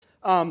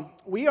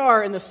We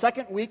are in the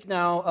second week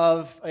now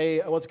of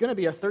what's going to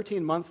be a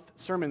 13-month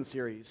sermon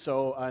series.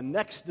 So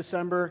next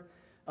December,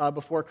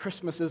 before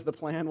Christmas is the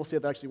plan. We'll see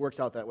if it actually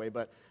works out that way.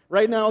 But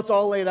right now it's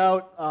all laid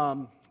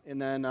out,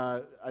 and then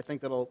I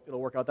think it'll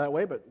work out that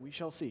way, but we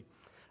shall see.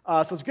 So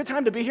it's a good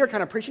time to be here,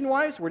 kind of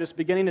preaching-wise. We're just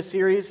beginning a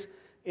series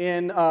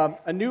in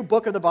a new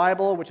book of the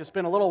Bible, which has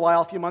been a little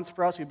while, a few months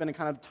for us. We've been in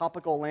kind of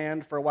topical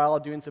land for a while,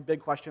 doing some big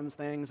questions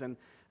things, and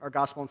our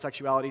Gospel and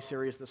Sexuality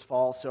series this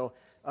fall. So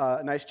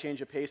a nice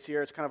change of pace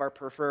here. It's kind of our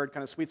preferred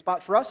kind of sweet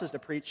spot for us is to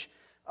preach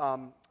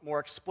more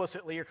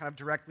explicitly or kind of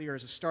directly or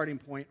as a starting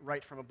point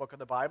right from a book of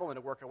the Bible and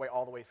to work our way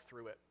all the way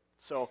through it.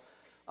 So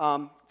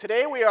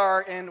today we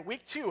are in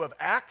week 2 of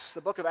Acts, the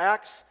book of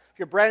Acts. If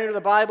you're brand new to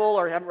the Bible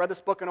or you haven't read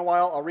this book in a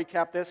while, I'll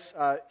recap this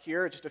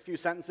here, just a few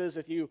sentences.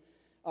 If you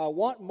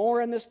want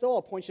more in this, though,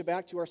 I'll point you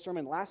back to our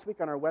sermon last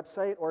week on our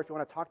website, or if you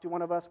want to talk to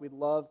one of us, we'd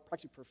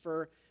actually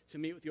prefer to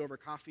meet with you over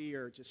coffee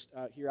or just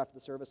here after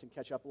the service and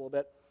catch up a little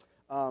bit.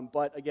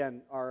 But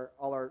again,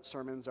 all our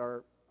sermons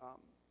are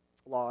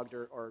logged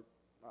or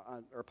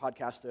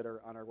podcasted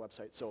or on our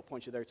website, so I'll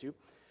point you there too.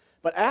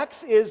 But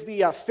Acts is the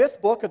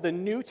 5th book of the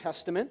New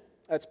Testament.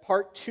 It's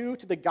part 2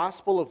 to the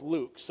Gospel of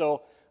Luke.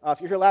 So if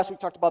you're here last week,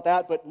 we talked about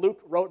that, but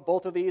Luke wrote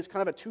both of these,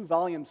 kind of a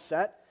 2-volume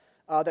set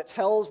that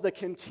tells the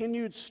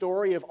continued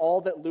story of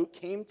all that Luke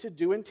came to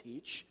do and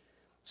teach.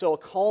 So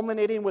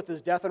culminating with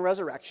his death and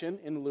resurrection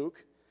in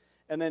Luke,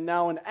 and then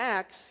now in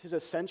Acts, his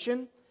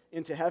ascension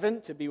into heaven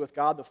to be with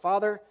God the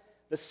Father,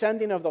 the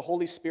sending of the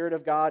Holy Spirit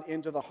of God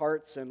into the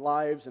hearts and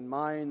lives and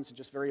minds and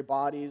just very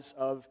bodies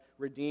of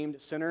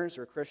redeemed sinners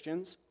or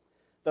Christians,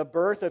 the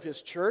birth of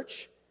his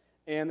church,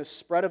 and the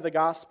spread of the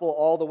gospel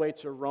all the way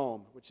to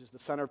Rome, which is the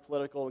center of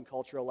political and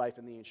cultural life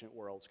in the ancient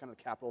world. It's kind of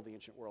the capital of the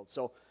ancient world.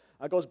 So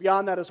it goes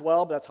beyond that as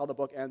well, but that's how the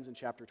book ends in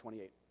chapter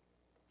 28.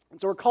 And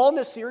so we're calling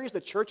this series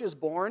The Church is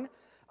Born.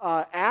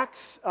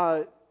 Acts,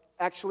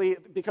 actually,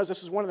 because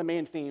this is one of the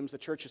main themes, the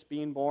church is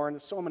being born.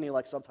 There's so many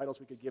subtitles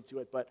we could give to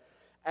it, but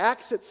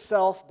Acts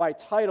itself, by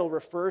title,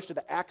 refers to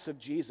the acts of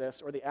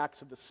Jesus or the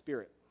acts of the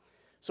Spirit.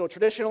 So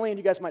traditionally, and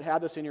you guys might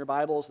have this in your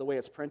Bibles, the way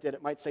it's printed,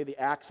 it might say the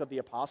Acts of the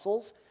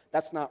Apostles.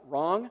 That's not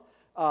wrong,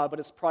 but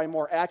it's probably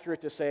more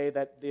accurate to say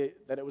that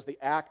it was the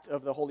act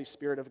of the Holy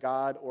Spirit of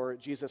God or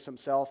Jesus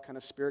himself kind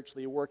of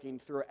spiritually working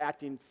through,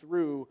 acting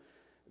through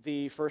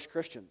the first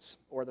Christians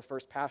or the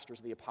first pastors,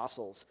 the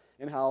apostles,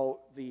 and how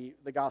the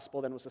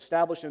gospel then was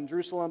established in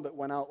Jerusalem but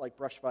went out like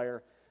brush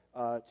fire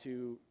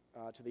to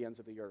the ends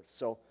of the earth.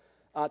 So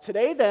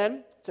today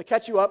then, to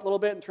catch you up a little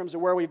bit in terms of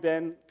where we've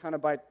been kind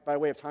of by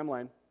way of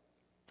timeline,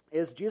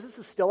 is Jesus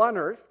is still on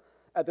earth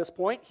at this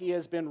point. He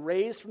has been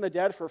raised from the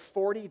dead for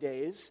 40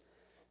 days,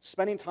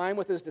 spending time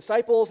with his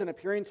disciples and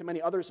appearing to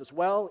many others as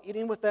well,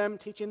 eating with them,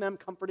 teaching them,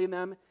 comforting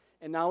them,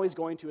 and now he's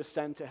going to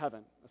ascend to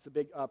heaven. That's the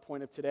big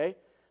point of today.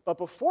 But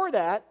before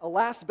that, a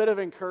last bit of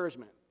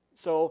encouragement.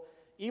 So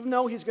even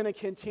though he's going to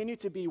continue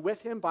to be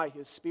with him by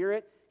his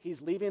Spirit,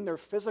 he's leaving their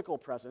physical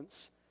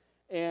presence.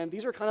 And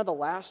these are kind of the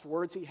last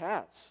words he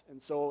has.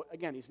 And so,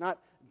 again, he's not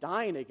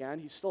dying again.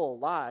 He's still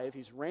alive.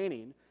 He's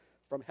reigning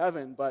from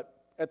heaven. But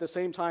at the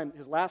same time,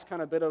 his last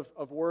kind of bit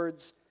of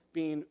words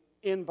being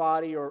in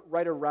body or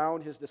right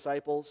around his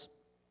disciples,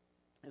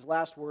 his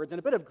last words, and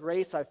a bit of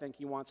grace, I think,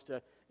 he wants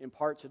to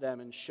impart to them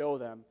and show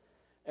them.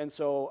 And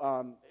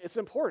so it's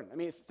important. I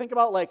mean, think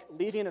about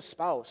leaving a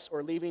spouse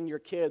or leaving your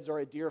kids or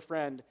a dear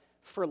friend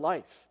for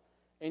life,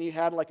 and you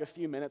had a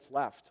few minutes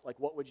left.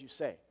 What would you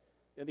say?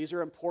 And these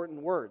are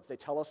important words. They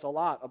tell us a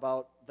lot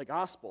about the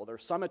gospel. They're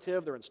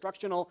summative, they're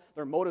instructional,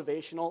 they're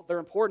motivational, they're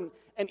important.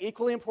 And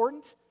equally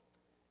important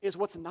is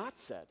what's not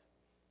said,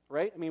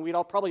 right? I mean, we'd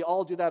probably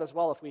all do that as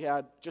well if we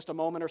had just a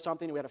moment or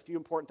something, we had a few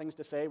important things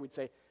to say. We'd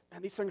say,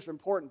 man, these things are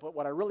important, but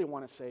what I really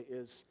want to say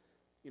is,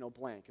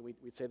 blank, and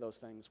we'd say those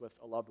things with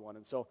a loved one,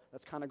 and so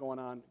that's kind of going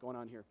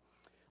on here.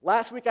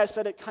 Last week I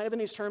said it kind of in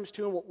these terms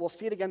too, and we'll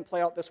see it again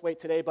play out this way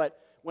today, but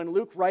when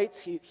Luke writes,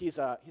 he's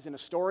an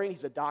historian,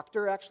 he's a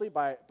doctor actually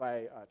by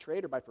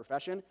trade or by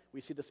profession.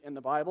 We see this in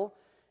the Bible.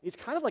 He's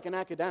kind of like an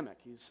academic.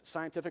 He's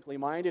scientifically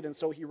minded, and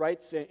so he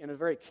writes in a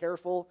very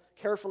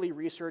carefully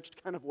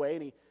researched kind of way,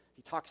 and he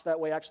talks that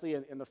way actually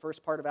in the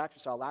first part of Acts we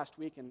saw last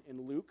week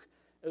in Luke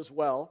as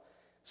well.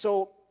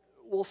 So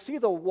we'll see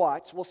the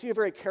what. We'll see a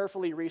very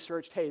carefully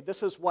researched, hey,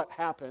 this is what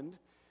happened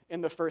in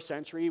the first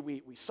century.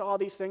 We saw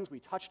these things, we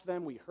touched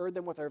them, we heard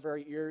them with our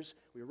very ears,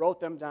 we wrote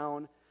them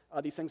down.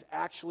 These things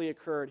actually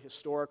occurred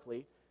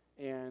historically,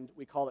 and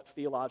we call it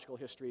theological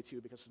history too,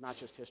 because it's not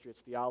just history,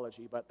 it's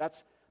theology. But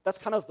that's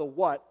kind of the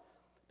what.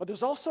 But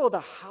there's also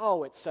the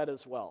how it's said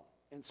as well.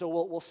 And so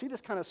we'll see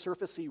this kind of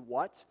surfacey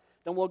what,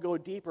 then we'll go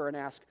deeper and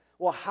ask,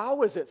 well,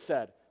 how is it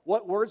said?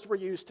 What words were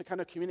used to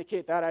kind of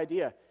communicate that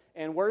idea?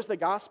 And where's the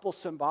gospel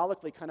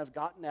symbolically kind of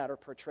gotten at or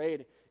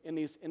portrayed in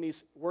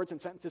these words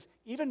and sentences,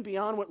 even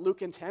beyond what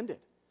Luke intended?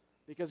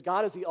 Because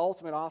God is the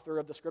ultimate author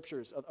of the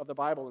scriptures, of the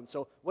Bible. And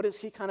so what is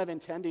he kind of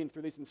intending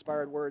through these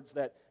inspired words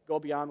that go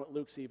beyond what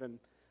Luke's even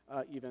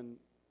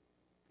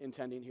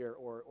intending here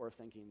or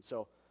thinking?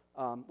 So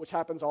which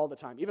happens all the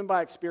time. Even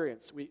by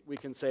experience, we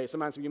can say,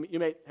 sometimes you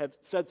may have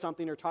said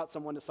something or taught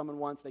someone to someone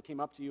once, they came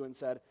up to you and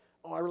said,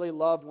 oh, I really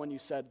loved when you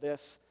said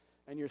this,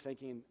 and you're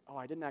thinking, oh,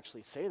 I didn't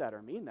actually say that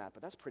or mean that,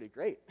 but that's pretty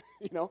great,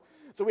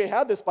 So we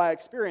have this by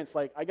experience.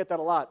 Like, I get that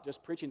a lot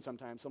just preaching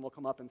sometimes. Someone will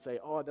come up and say,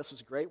 oh, this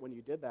was great when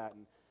you did that,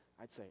 and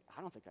I'd say,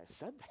 I don't think I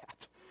said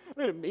that.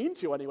 I didn't mean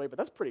to anyway, but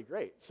that's pretty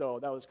great. So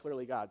that was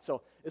clearly God.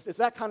 So it's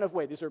that kind of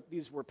way.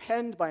 These were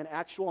penned by an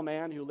actual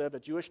man who lived, a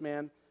Jewish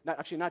man,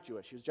 not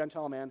Jewish, he was a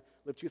Gentile man,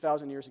 lived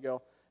 2,000 years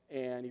ago,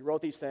 and he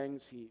wrote these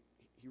things. He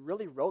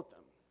really wrote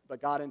them,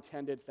 but God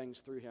intended things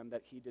through him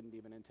that he didn't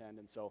even intend,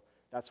 and so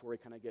that's where we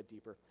kind of get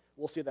deeper.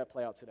 We'll see that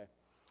play out today.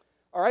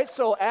 All right,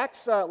 so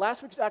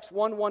last week's Acts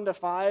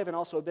 1:1-5, and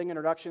also a big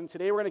introduction.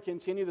 Today we're going to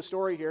continue the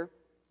story here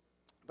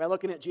by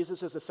looking at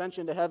Jesus'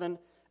 ascension to heaven,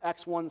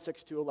 Acts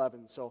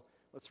 1:6-11. So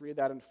let's read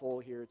that in full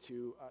here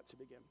to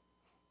begin.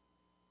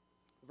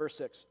 Verse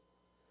 6.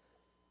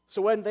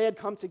 So when they had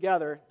come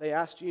together, they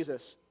asked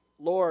Jesus,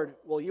 Lord,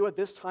 will you at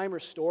this time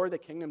restore the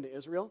kingdom to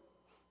Israel?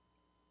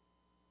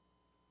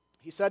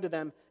 He said to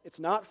them, it's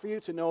not for you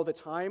to know the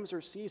times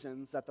or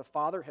seasons that the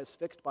Father has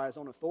fixed by his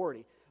own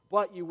authority,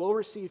 but you will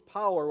receive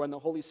power when the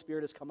Holy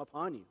Spirit has come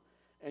upon you,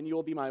 and you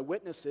will be my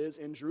witnesses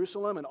in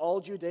Jerusalem and all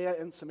Judea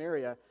and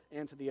Samaria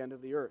and to the end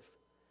of the earth.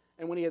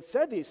 And when he had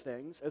said these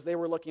things, as they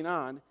were looking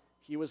on,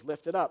 he was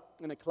lifted up,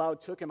 and a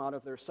cloud took him out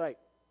of their sight.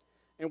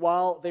 And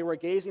while they were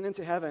gazing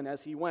into heaven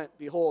as he went,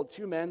 behold,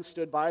 two men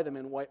stood by them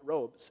in white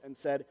robes and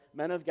said,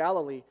 Men of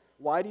Galilee,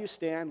 why do you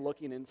stand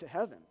looking into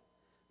heaven?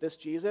 This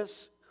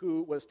Jesus,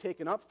 who was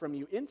taken up from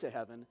you into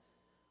heaven,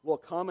 will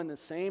come in the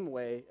same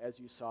way as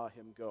you saw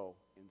him go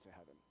into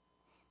heaven.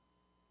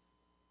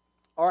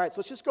 All right, so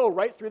let's just go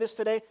right through this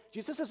today.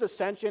 Jesus'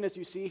 ascension, as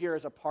you see here,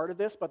 is a part of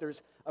this, but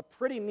there's a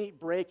pretty neat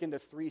break into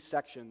three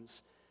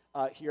sections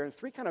here, and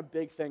three kind of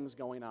big things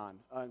going on.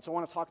 And so I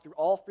want to talk through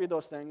all three of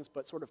those things,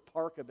 but sort of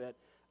park a bit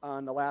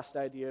on the last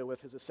idea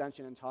with his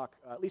ascension and talk,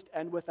 at least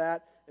end with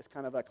that. It's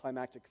kind of a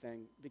climactic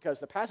thing, because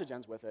the passage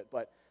ends with it,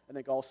 but I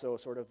think also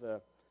sort of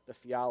the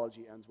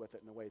theology ends with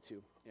it in a way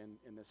too,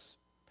 in this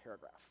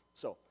paragraph.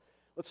 So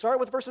let's start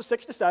with verses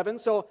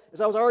 6-7. So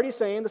as I was already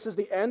saying, this is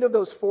the end of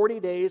those 40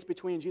 days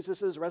between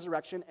Jesus'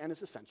 resurrection and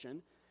his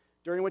ascension,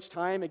 during which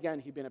time, again,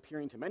 he'd been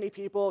appearing to many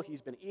people.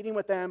 He's been eating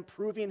with them,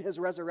 proving his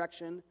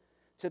resurrection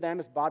to them,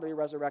 his bodily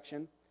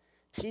resurrection,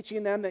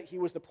 teaching them that he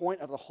was the point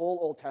of the whole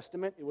Old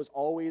Testament. It was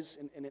always,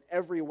 in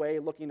every way,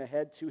 looking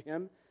ahead to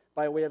him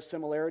by way of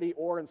similarity,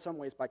 or in some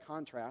ways by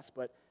contrast,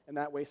 but in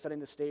that way setting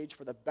the stage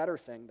for the better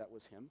thing that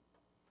was him.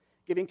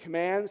 Giving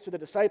commands to the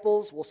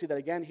disciples. We'll see that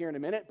again here in a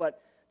minute,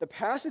 but the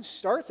passage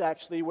starts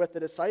actually with the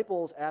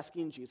disciples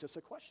asking Jesus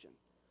a question.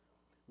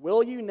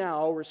 Will you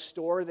now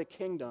restore the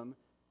kingdom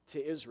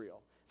to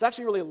Israel? It's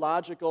actually a really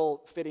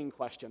logical, fitting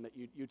question that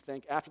you'd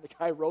think after the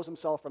guy rose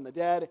himself from the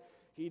dead,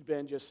 he'd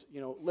been just,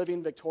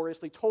 living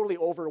victoriously, totally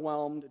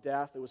overwhelmed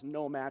death. There was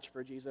no match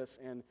for Jesus,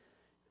 and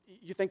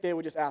you think they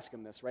would just ask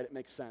him this, right? It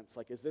makes sense.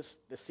 Like, this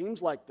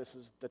seems like this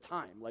is the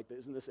time. Like,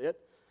 isn't this it?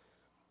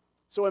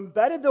 So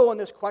embedded, though, in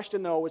this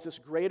question, though, was this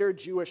greater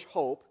Jewish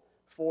hope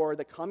for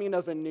the coming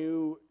of a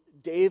new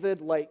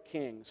David-like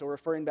king. So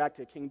referring back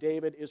to King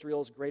David,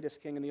 Israel's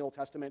greatest king in the Old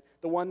Testament,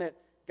 the one that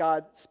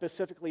God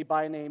specifically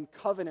by name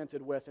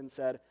covenanted with and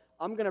said,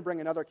 I'm going to bring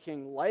another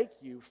king like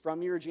you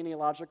from your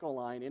genealogical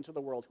line into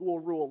the world who will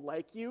rule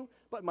like you,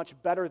 but much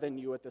better than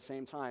you at the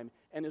same time,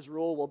 and his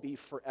rule will be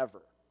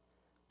forever.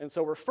 And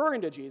so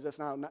referring to Jesus,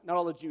 now not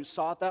all the Jews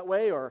saw it that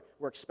way or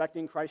were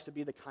expecting Christ to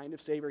be the kind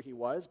of Savior he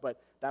was, but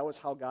that was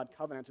how God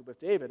covenanted with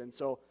David. And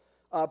so,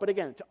 but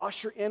again, to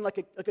usher in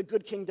like a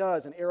good king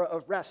does, an era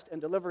of rest and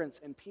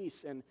deliverance and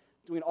peace and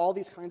doing all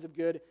these kinds of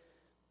good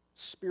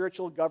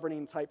spiritual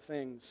governing type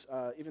things,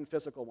 even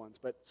physical ones,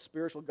 but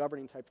spiritual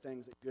governing type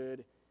things that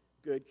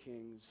good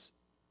kings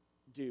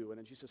do, and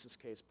in Jesus'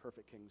 case,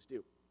 perfect kings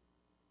do.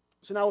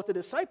 So now with the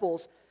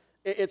disciples,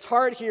 it's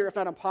hard here, if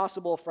not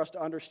impossible, for us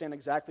to understand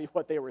exactly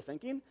what they were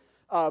thinking,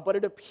 but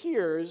it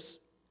appears,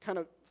 kind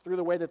of through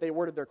the way that they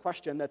worded their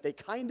question, that they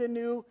kind of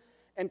knew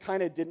and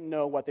kind of didn't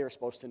know what they were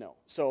supposed to know.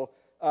 So,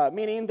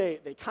 meaning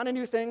they kind of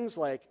knew things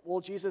like, well,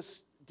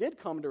 Jesus did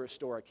come to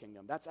restore a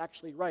kingdom. That's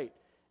actually right.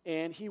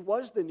 And he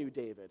was the new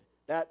David.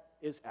 That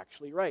is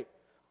actually right.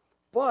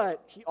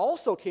 But he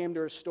also came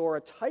to restore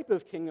a type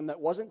of kingdom that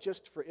wasn't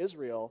just for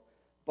Israel,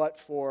 but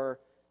for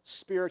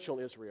spiritual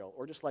Israel,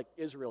 or just like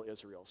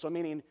Israel. So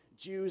meaning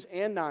Jews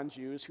and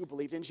non-Jews who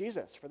believed in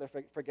Jesus for the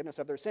forgiveness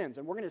of their sins.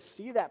 And we're going to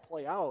see that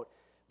play out,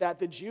 that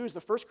the Jews,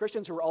 the first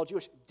Christians who were all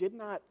Jewish, did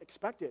not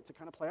expect it to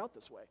kind of play out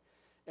this way.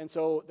 And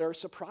so they're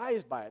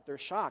surprised by it. They're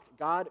shocked.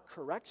 God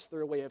corrects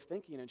their way of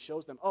thinking and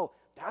shows them, oh,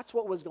 that's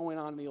what was going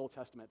on in the Old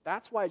Testament.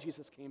 That's why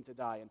Jesus came to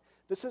die. And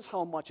this is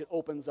how much it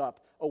opens up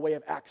a way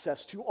of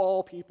access to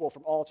all people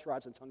from all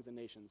tribes and tongues and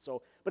nations.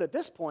 So, but at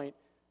this point,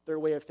 their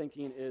way of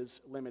thinking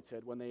is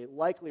limited when they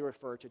likely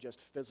refer to just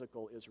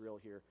physical Israel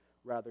here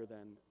rather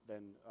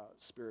than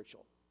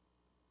spiritual.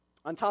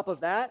 On top of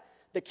that,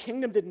 the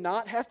kingdom did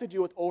not have to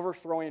do with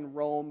overthrowing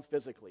Rome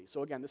physically.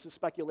 So again, this is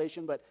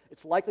speculation, but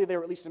it's likely they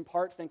were at least in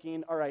part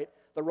thinking, all right,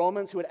 the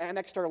Romans who had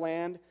annexed our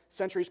land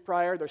centuries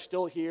prior, they're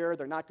still here.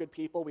 They're not good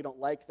people. We don't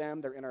like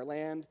them. They're in our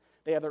land.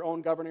 They have their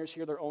own governors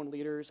here, their own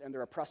leaders, and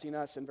they're oppressing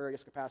us in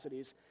various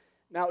capacities.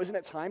 Now, isn't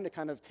it time to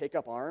kind of take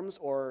up arms?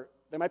 Or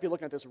they might be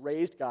looking at this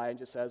raised guy and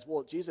just says,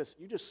 well, Jesus,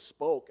 you just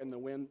spoke and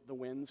the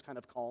winds kind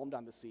of calmed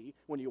on the sea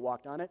when you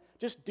walked on it.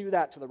 Just do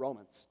that to the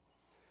Romans,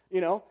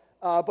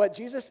 But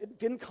Jesus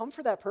didn't come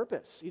for that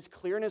purpose. He's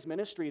clear in his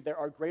ministry. There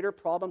are greater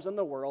problems in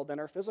the world than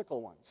our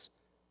physical ones.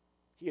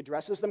 He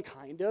addresses them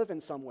kind of in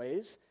some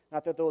ways.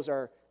 Not that those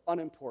are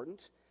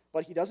unimportant,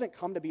 but he doesn't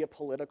come to be a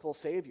political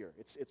savior.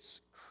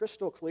 It's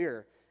crystal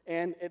clear.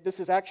 And this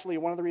is actually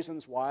one of the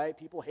reasons why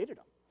people hated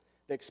him.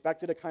 They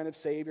expected a kind of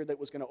savior that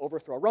was going to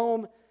overthrow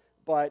Rome,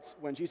 but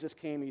when Jesus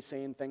came, he's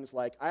saying things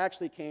like, I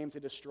actually came to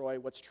destroy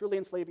what's truly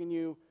enslaving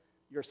you,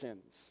 your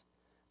sins.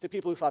 To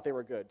people who thought they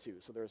were good, too,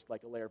 so there's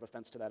like a layer of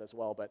offense to that as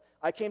well. But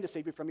I came to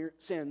save you from your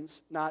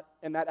sins,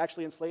 and that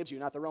actually enslaves you,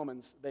 not the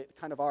Romans. They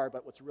kind of are,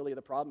 but what's really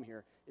the problem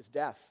here is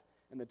death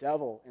and the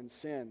devil and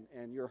sin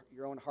and your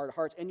own hard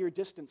hearts and your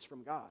distance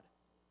from God.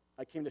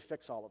 I came to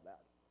fix all of that.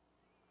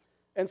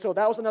 And so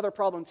that was another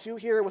problem, too,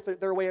 here with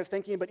their way of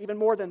thinking. But even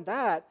more than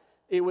that,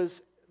 when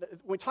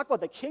we talk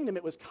about the kingdom,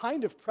 it was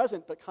kind of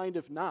present, but kind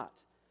of not.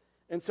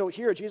 And so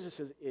here, Jesus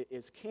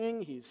is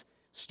king. He's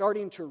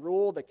starting to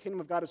rule. The kingdom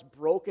of God is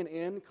broken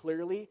in,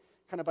 clearly,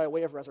 kind of by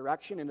way of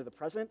resurrection into the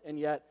present, and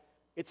yet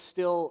it's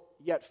still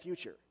yet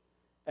future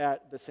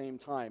at the same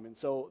time. And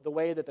so the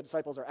way that the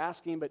disciples are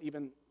asking, but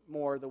even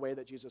more the way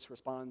that Jesus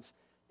responds,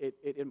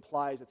 it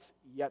implies it's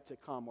yet to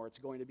come, or it's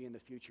going to be in the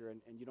future,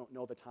 and you don't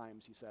know the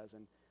times, he says,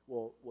 and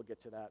we'll get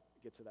to that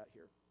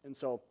here. And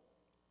so,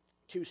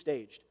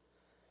 two-staged.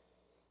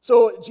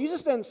 So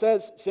Jesus then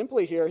says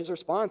simply here, his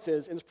response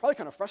is, and it's probably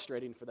kind of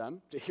frustrating for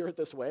them to hear it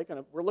this way, kind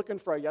of, we're looking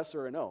for a yes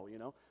or a no,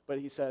 but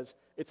he says,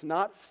 it's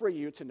not for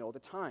you to know the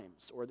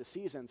times or the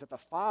seasons that the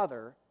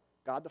Father,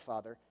 God the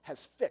Father,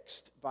 has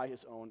fixed by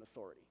his own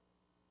authority.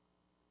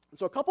 And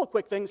so a couple of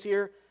quick things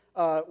here.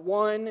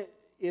 One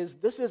is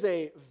this is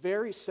a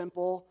very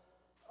simple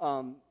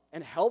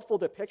and helpful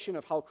depiction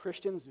of how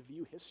Christians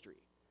view history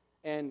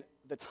and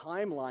the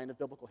timeline of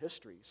biblical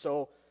history.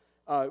 So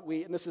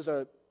and this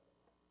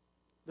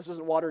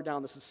isn't watered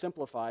down, this is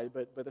simplified,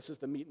 but this is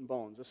the meat and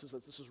bones. This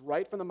is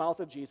right from the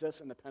mouth of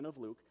Jesus in the pen of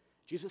Luke.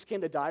 Jesus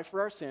came to die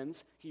for our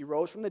sins. He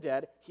rose from the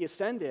dead. He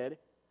ascended.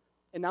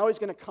 And now he's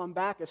going to come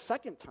back a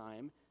second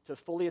time to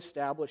fully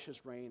establish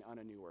his reign on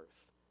a new earth.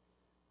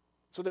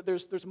 So that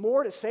there's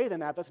more to say than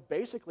that. That's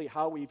basically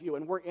how we view.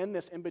 And we're in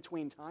this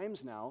in-between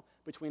times now,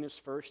 between his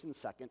first and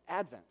second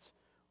advent,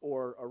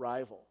 or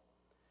arrival.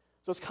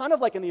 So it's kind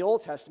of like in the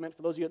Old Testament,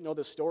 for those of you that know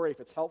this story, if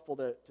it's helpful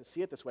to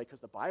see it this way,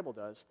 because the Bible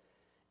does,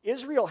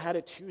 Israel had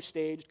a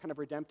two-staged kind of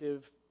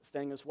redemptive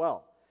thing as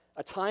well.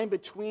 A time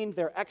between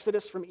their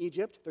exodus from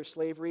Egypt, their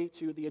slavery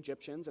to the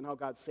Egyptians, and how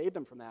God saved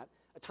them from that.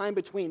 A time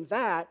between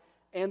that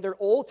and their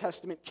Old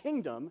Testament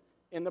kingdom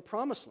in the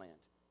Promised Land.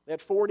 They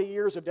had 40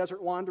 years of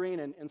desert wandering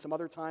and some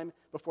other time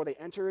before they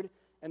entered,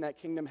 and that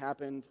kingdom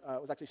happened.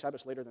 It was actually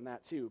established later than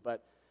that too.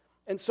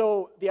 And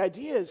so the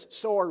idea is,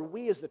 so are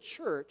we as the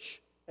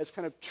church, as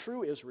kind of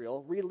true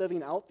Israel,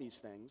 reliving out these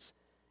things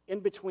in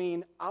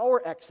between our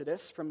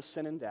exodus from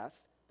sin and death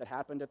that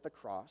happened at the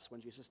cross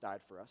when Jesus died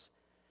for us,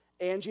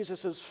 and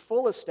Jesus'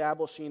 full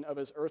establishing of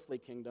his earthly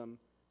kingdom,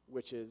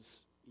 which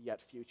is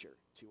yet future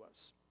to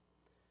us.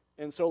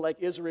 And so like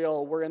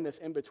Israel, we're in this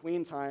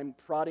in-between time,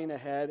 prodding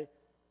ahead,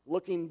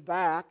 looking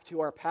back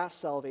to our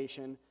past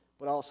salvation,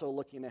 but also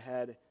looking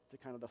ahead to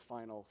kind of the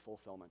final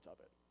fulfillment of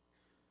it.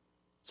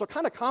 So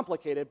kind of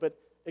complicated, but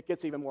it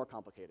gets even more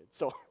complicated.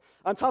 So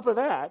on top of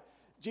that,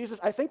 Jesus,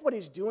 I think what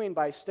he's doing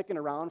by sticking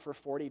around for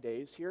 40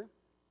 days here,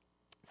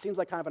 it seems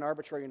like kind of an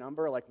arbitrary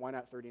number, like why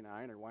not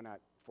 39, or why not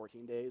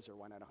 14 days, or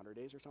why not 100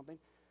 days or something?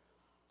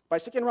 By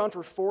sticking around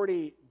for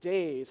 40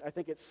 days, I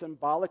think it's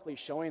symbolically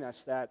showing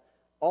us that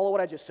all of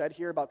what I just said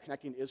here about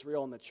connecting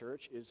Israel and the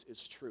church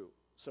is true.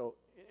 So,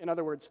 in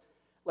other words,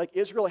 like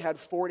Israel had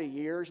 40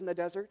 years in the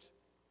desert,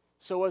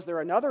 so is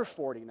there another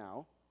 40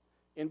 now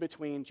in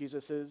between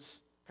Jesus'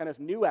 kind of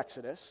new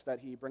exodus that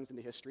he brings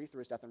into history through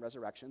his death and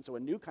resurrection, so a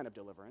new kind of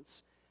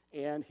deliverance,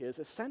 and his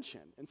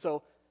ascension. And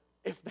so,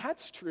 if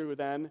that's true,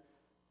 then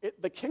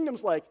the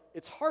kingdom's like,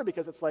 it's hard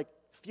because it's like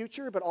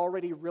future, but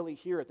already really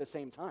here at the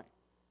same time.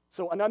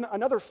 So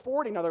another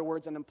 40, in other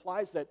words, and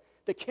implies that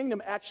the kingdom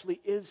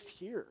actually is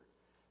here.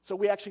 So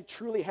we actually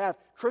truly have,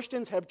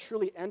 Christians have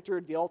truly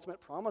entered the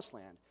ultimate promised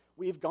land.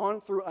 We've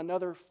gone through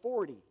another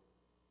 40,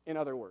 in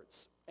other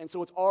words. And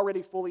so it's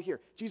already fully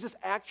here. Jesus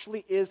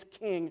actually is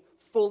king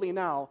fully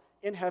now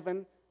in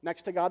heaven,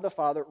 next to God the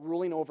Father,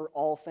 ruling over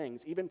all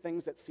things, even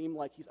things that seem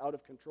like he's out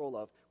of control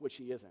of, which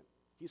he isn't.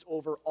 He's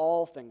over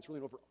all things,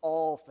 ruling over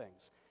all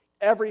things.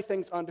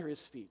 Everything's under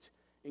his feet,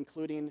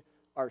 including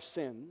our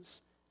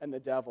sins and the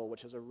devil,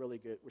 which is really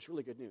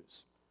good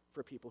news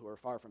for people who are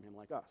far from him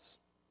like us.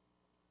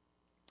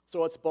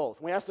 So it's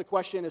both. When we ask the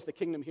question, is the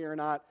kingdom here or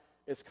not,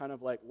 it's kind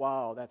of like,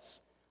 wow,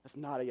 that's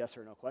not a yes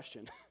or no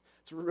question.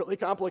 It's really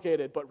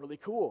complicated, but really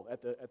cool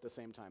at the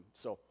same time.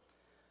 So,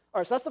 All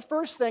right, so that's the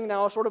first thing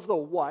now, sort of the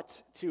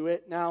what to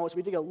it. Now, as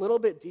we dig a little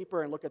bit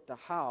deeper and look at the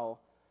how,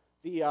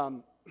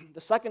 the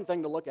second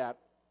thing to look at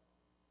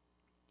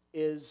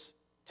is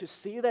to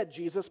see that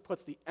Jesus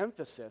puts the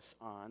emphasis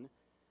on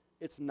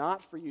it's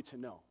not for you to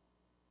know.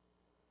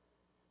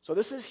 So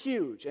this is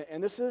huge,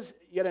 and this is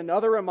yet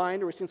another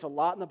reminder. We've seen this a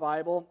lot in the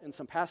Bible, in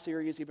some past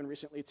series, even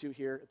recently too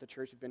here at the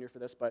church. We've been here for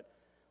this, but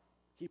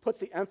he puts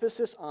the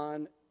emphasis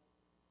on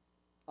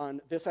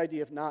this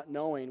idea of not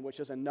knowing, which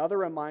is another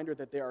reminder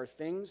that there are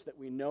things that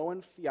we know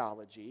in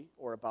theology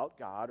or about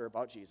God or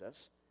about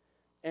Jesus,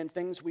 and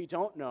things we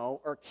don't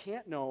know or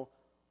can't know,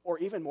 or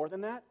even more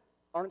than that,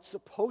 aren't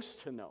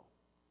supposed to know.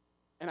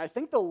 And I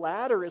think the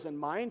latter is in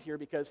mind here,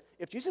 because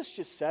if Jesus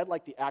just said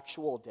like the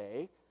actual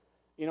day,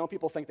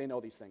 people think they know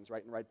these things,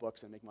 right, and write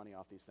books and make money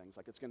off these things,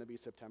 like it's going to be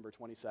September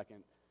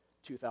 22nd,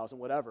 2000,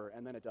 whatever,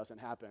 and then it doesn't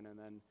happen, and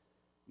then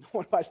no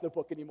one buys the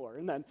book anymore,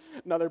 and then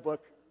another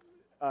book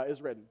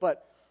is written.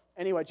 But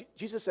anyway,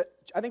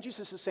 I think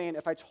Jesus is saying,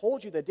 if I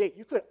told you the date,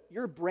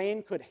 your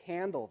brain could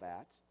handle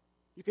that.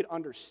 You could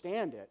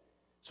understand it.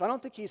 So I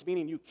don't think he's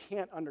meaning you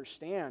can't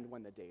understand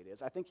when the date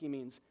is. I think he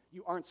means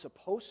you aren't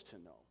supposed to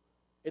know.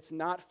 It's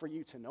not for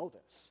you to know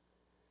this.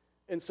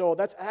 And so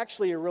that's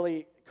actually a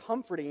really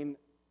comforting,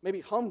 maybe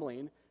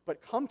humbling,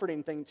 but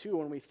comforting thing too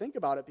when we think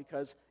about it,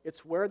 because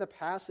it's where the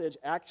passage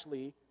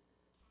actually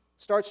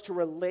starts to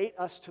relate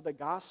us to the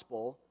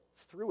gospel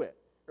through it,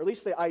 or at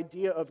least the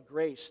idea of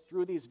grace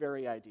through these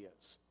very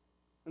ideas.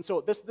 And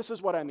so this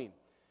is what I mean.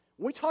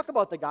 When we talk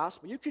about the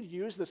gospel, you could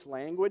use this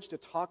language to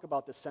talk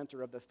about the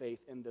center of the faith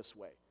in this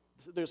way.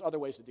 There's other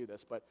ways to do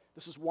this, but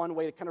this is one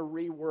way to kind of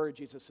reword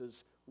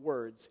Jesus'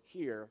 words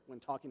here when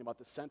talking about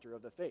the center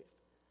of the faith.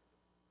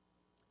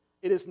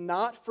 It is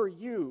not for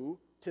you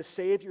to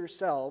save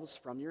yourselves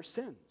from your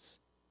sins,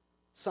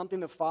 something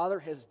the Father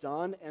has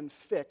done and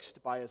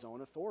fixed by his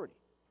own authority.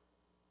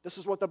 This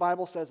is what the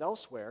Bible says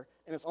elsewhere,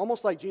 and it's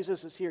almost like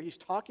Jesus is here. He's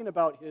talking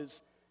about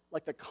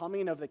the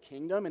coming of the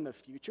kingdom in the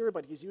future,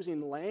 but he's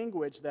using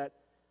language that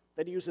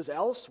he uses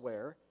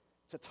elsewhere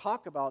to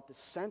talk about the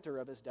center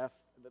of his death,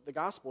 the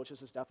gospel, which is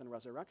his death and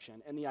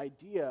resurrection, and the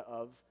idea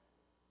of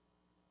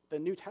the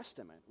New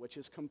Testament, which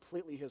is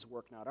completely his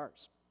work, not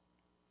ours.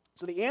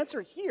 So the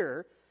answer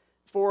here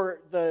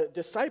for the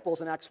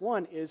disciples in Acts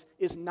 1 is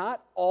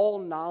not all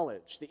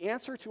knowledge. The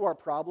answer to our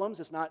problems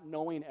is not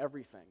knowing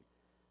everything.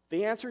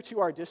 The answer to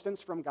our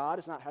distance from God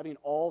is not having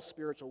all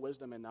spiritual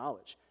wisdom and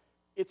knowledge.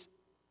 It's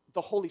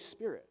the Holy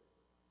Spirit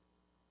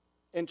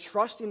and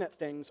trusting that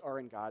things are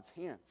in God's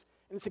hands.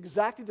 And it's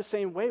exactly the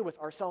same way with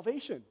our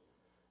salvation.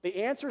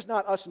 The answer is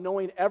not us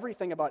knowing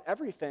everything about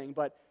everything,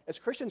 but as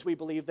Christians we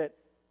believe that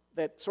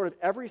sort of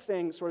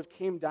everything sort of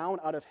came down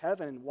out of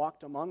heaven and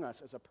walked among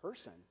us as a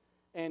person.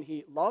 And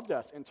he loved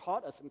us and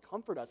taught us and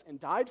comforted us and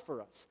died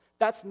for us.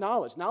 That's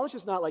knowledge. Knowledge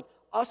is not like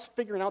us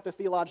figuring out the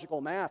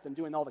theological math and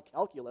doing all the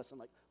calculus and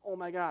like, oh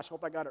my gosh,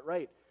 hope I got it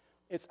right.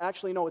 It's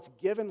actually, no, it's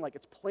given, like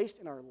it's placed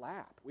in our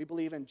lap. We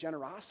believe in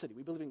generosity.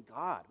 We believe in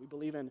God. We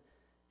believe in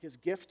his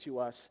gift to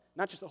us,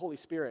 not just the Holy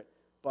Spirit,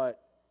 but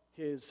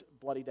his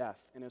bloody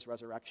death and his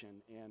resurrection.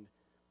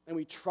 And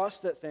we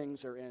trust that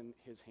things are in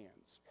his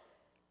hands.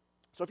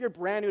 So if you're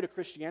brand new to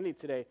Christianity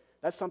today,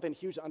 that's something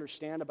huge to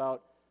understand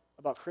about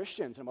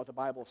Christians and what the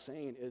Bible is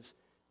saying is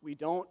we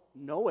don't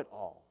know it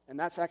all. And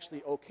that's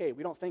actually okay.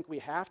 We don't think we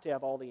have to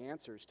have all the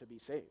answers to be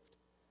saved.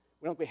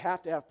 We don't think we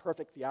have to have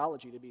perfect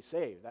theology to be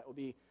saved. That would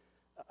be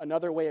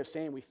another way of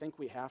saying we think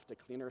we have to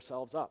clean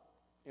ourselves up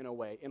in a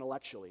way,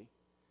 intellectually,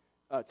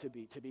 to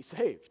be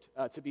saved,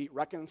 to be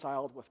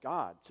reconciled with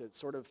God, to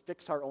sort of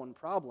fix our own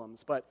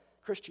problems. But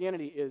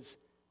Christianity is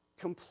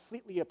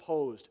completely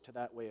opposed to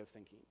that way of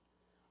thinking.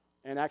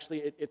 And actually,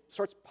 it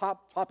starts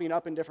popping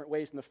up in different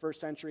ways in the first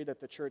century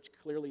that the church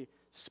clearly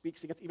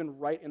speaks against, even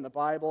right in the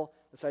Bible,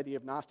 this idea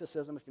of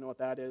Gnosticism, if you know what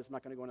that is. I'm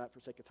not going to go into that for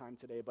sake of time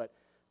today, but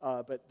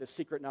the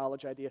secret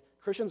knowledge idea.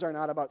 Christians are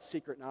not about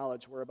secret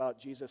knowledge. We're about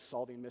Jesus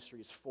solving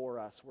mysteries for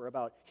us. We're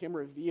about him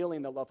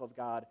revealing the love of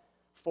God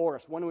for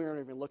us when we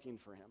weren't even looking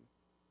for him,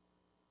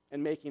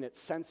 and making it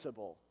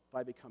sensible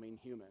by becoming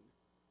human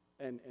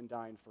and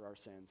dying for our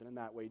sins, and in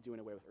that way doing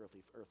away with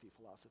earthly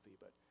philosophy.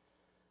 But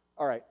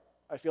all right.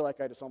 I feel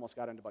like I just almost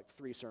got into like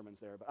 3 sermons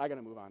there, but I got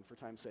to move on for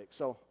time's sake.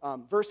 So,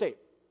 verse 8.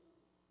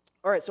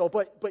 All right, so,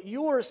 but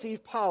you will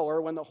receive power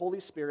when the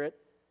Holy Spirit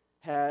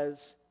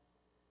has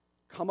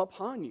come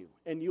upon you,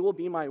 and you will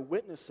be my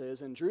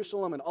witnesses in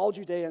Jerusalem and all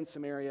Judea and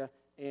Samaria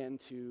and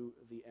to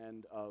the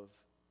end of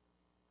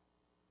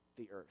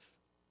the earth.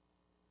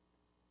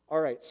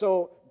 All right,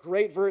 so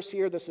great verse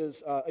here. This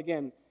is,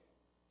 again,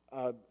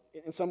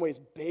 in some ways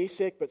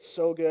basic, but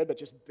so good, but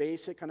just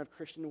basic kind of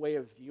Christian way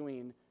of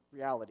viewing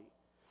reality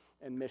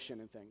and mission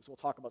and things. We'll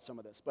talk about some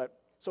of this. But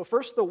so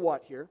first the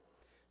what here.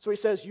 So he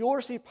says, you'll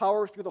receive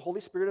power through the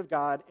Holy Spirit of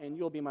God, and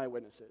you'll be my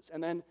witnesses.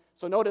 And then,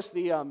 so notice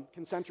the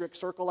concentric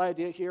circle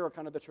idea here, or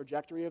kind of the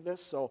trajectory of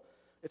this. So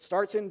it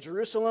starts in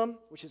Jerusalem,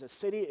 which is a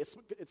city.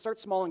 It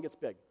starts small and gets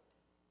big.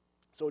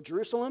 So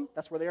Jerusalem,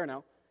 that's where they are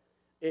now.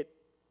 It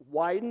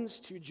widens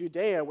to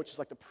Judea, which is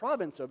like the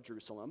province of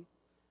Jerusalem.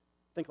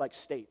 think like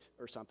state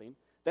or something.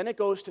 Then it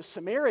goes to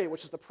Samaria,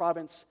 which is the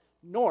province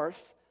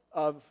north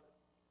of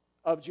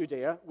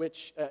Judea,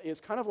 which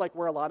is kind of like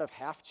where a lot of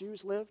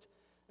half-Jews lived.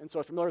 And so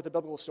if you're familiar with the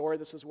biblical story,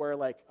 this is where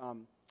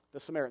the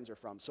Samaritans are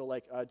from. So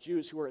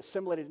Jews who were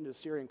assimilated into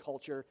Syrian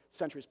culture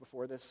centuries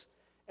before this.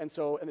 And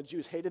the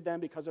Jews hated them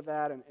because of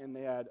that, and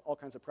they had all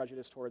kinds of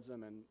prejudice towards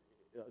them, and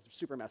it was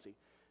super messy.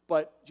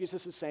 But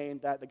Jesus is saying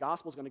that the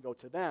gospel is going to go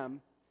to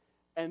them,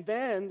 and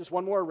then there's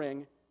one more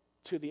ring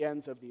to the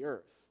ends of the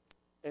earth.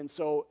 And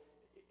so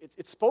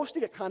it's supposed to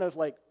get kind of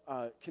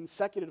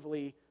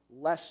consecutively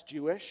less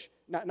Jewish.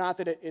 Not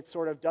that it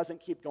sort of doesn't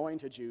keep going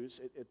to Jews,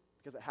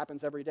 because it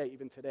happens every day,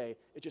 even today.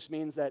 It just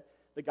means that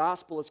the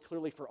gospel is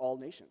clearly for all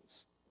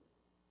nations.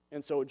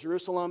 And so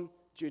Jerusalem,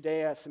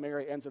 Judea,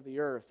 Samaria, ends of the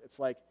earth,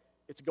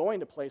 it's going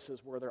to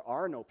places where there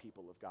are no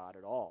people of God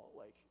at all.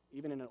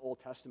 Even in an Old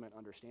Testament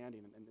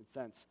understanding, and in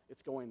sense,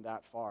 it's going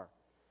that far.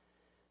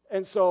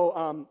 And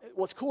so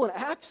what's cool in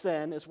Acts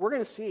then is we're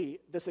going to see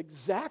this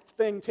exact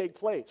thing take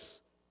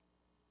place.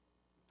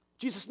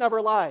 Jesus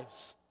never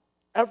lies,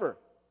 ever.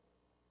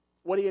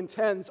 What he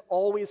intends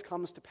always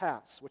comes to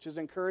pass, which is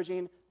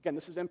encouraging. Again,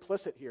 this is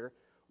implicit here.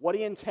 What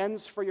he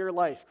intends for your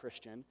life,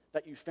 Christian,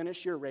 that you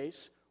finish your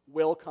race,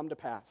 will come to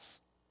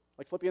pass.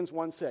 Like Philippians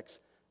 1:6,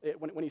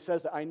 when he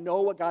says that I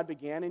know what God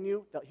began in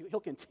you, that he'll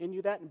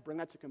continue that and bring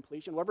that to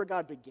completion. Whatever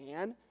God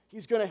began,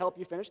 he's going to help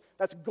you finish.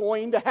 That's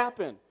going to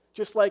happen,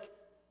 just like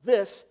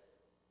this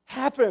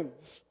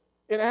happens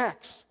in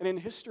Acts and in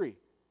history.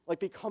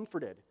 Be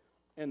comforted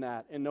in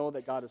that and know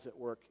that God is at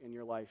work in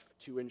your life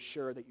to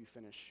ensure that you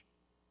finish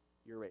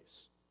your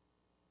race.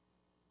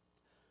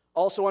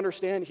 Also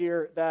understand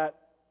here that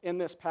in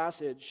this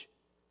passage,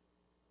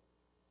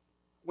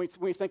 when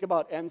we think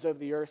about ends of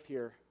the earth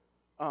here,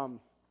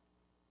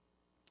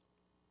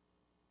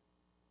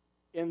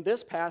 in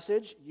this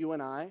passage, you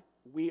and I,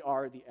 we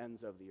are the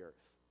ends of the earth.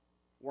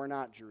 We're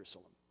not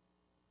Jerusalem.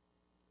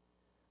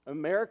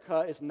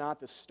 America is not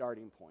the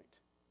starting point.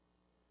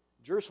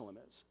 Jerusalem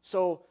is.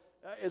 So,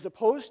 as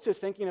opposed to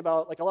thinking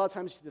about, a lot of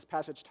times this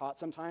passage taught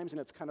sometimes, and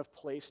it's kind of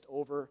placed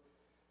over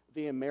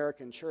the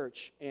American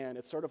church, and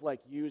it's sort of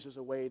used as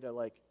a way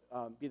to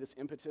be this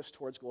impetus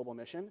towards global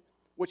mission,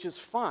 which is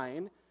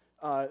fine.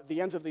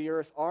 The ends of the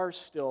earth are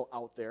still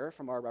out there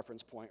from our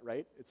reference point,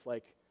 right? It's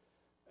like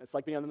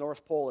being on the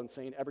North Pole and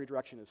saying every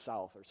direction is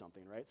south or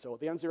something, right? So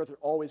the ends of the earth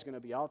are always going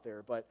to be out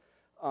there, but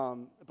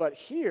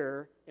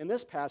here in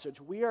this passage,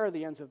 we are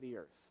the ends of the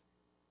earth.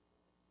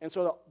 And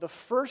so the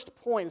first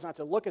point is not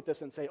to look at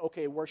this and say,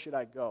 okay, where should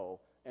I go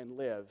and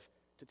live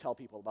to tell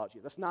people about you?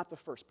 That's not the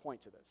first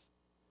point to this.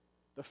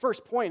 The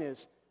first point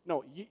is,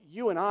 no,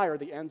 you and I are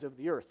the ends of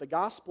the earth. The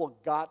gospel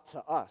got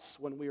to us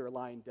when we were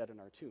lying dead in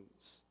our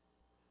tombs.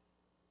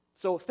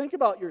 So think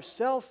about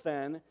yourself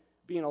then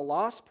being a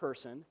lost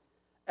person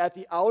at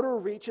the outer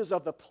reaches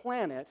of the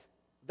planet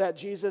that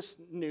Jesus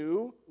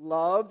knew,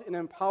 loved, and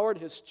empowered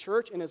his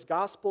church and his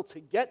gospel to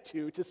get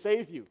to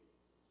save you.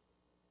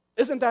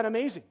 Isn't that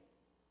amazing?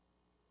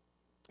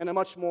 In a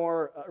much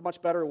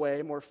better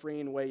way, more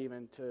freeing way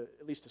even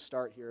at least to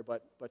start here,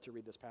 but to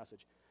read this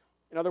passage.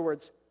 In other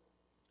words,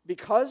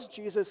 because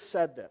Jesus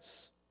said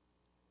this,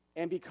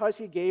 and because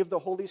he gave the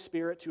Holy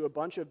Spirit to a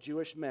bunch of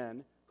Jewish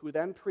men who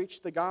then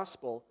preached the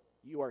gospel,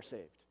 you are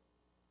saved.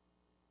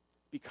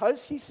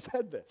 Because he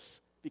said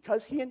this,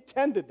 because he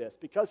intended this,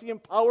 because he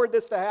empowered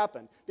this to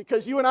happen,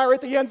 because you and I are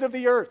at the ends of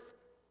the earth,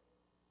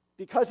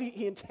 because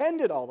he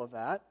intended all of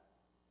that,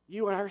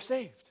 you and I are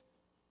saved.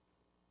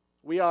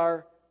 We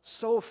are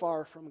so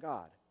far from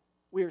God.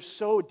 We are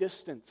so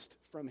distanced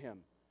from him.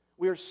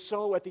 We are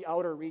so at the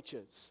outer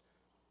reaches.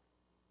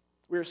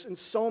 We are in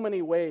so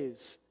many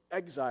ways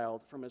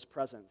exiled from his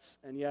presence,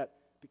 and yet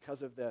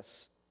because of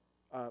this,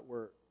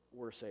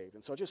 we're saved.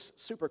 And so just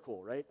super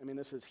cool, right? I mean,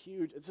 this is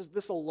huge.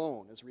 This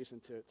alone is reason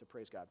to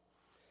praise God.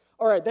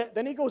 All right,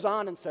 then he goes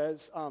on and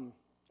says, I'm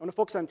going to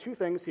focus on two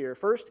things here.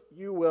 First,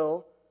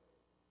 the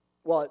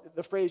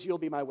phrase, you'll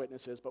be my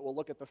witnesses, but we'll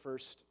look at the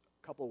first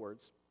couple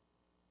words.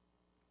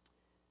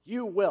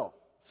 You will.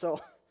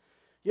 So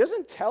he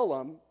doesn't tell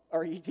them,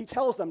 or he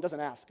tells them, doesn't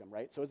ask them,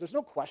 right? So there's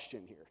no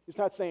question here. He's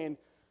not saying,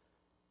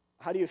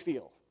 how do you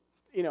feel,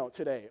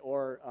 today?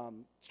 Or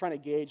he's trying to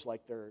gauge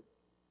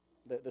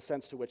the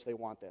sense to which they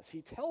want this.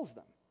 He tells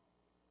them.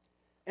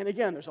 And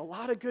again, there's a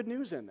lot of good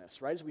news in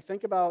this, right? As we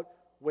think about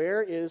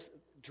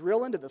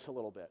drill into this a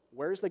little bit.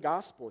 Where's the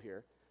gospel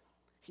here?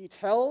 He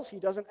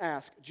doesn't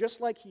ask. Just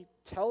like he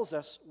tells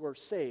us we're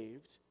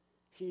saved,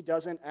 he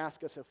doesn't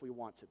ask us if we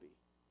want to be.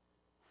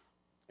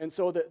 And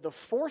so the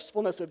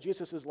forcefulness of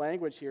Jesus'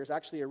 language here is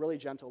actually a really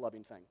gentle,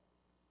 loving thing.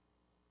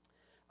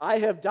 I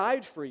have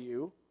died for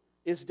you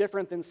is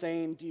different than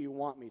saying, do you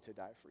want me to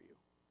die for you?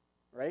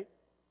 Right?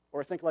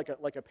 Or think like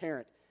a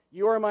parent.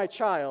 You are my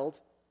child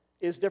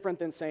is different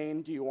than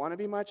saying, do you want to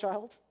be my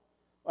child?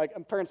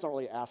 Parents don't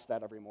really ask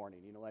that every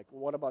morning. Well,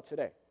 what about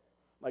today?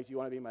 Do you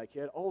want to be my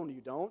kid? Oh, you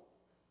don't?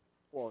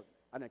 Well,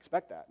 I didn't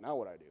expect that. Now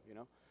what do I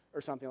do?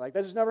 Or something like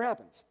that. This never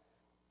happens.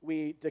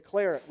 We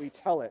declare it. We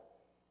tell it.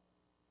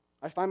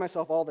 I find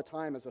myself all the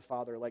time as a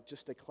father, like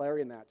just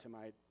declaring that to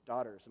my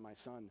daughters and my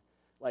son.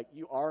 Like,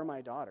 you are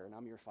my daughter and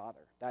I'm your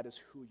father. That is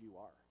who you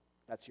are.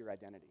 That's your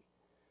identity.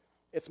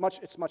 It's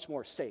much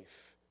more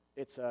safe.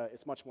 It's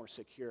much more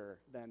secure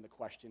than the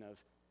question of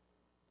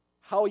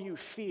how you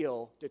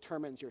feel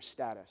determines your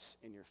status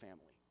in your family.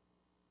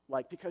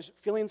 Like, because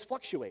feelings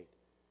fluctuate,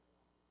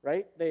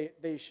 right?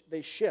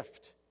 They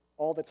shift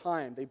all the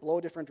time. They blow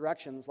different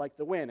directions like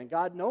the wind. And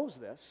God knows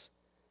this.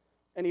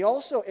 And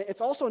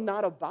it's also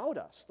not about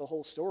us, the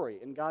whole story.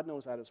 And God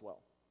knows that as well.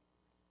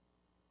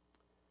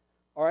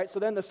 All right, so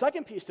then the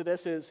second piece to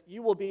this is,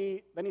 you will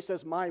be, then he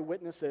says, my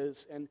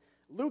witnesses. And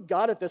Luke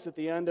got at this at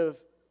the end of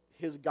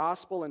his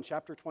gospel in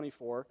chapter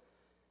 24.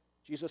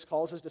 Jesus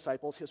calls his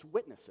disciples his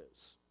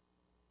witnesses,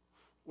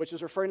 which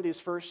is referring to these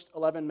first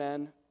 11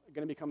 men,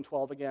 going to become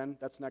 12 again.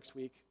 That's next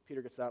week.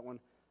 Peter gets that one.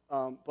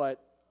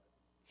 But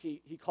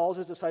he calls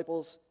his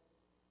disciples,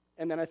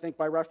 and then I think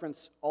by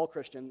reference, all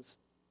Christians,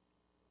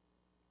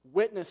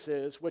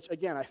 witnesses, which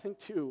again, I think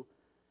too,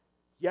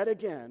 yet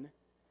again,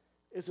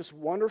 is this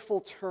wonderful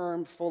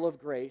term full of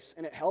grace,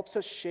 and it helps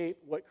us shape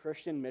what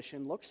Christian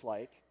mission looks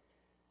like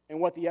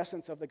and what the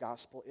essence of the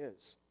gospel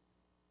is.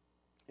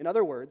 In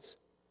other words,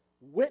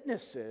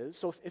 witnesses,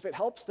 so if it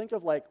helps, think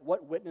of like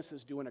what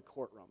witnesses do in a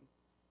courtroom.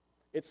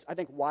 It's, I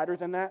think, wider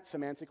than that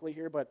semantically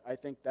here, but I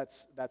think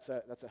that's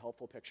a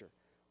helpful picture.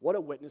 What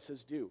do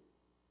witnesses do?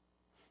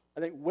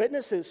 I think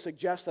witnesses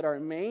suggest that our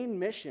main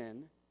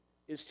mission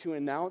is to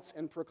announce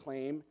and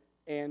proclaim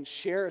and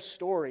share a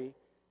story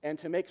and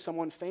to make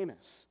someone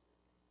famous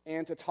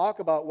and to talk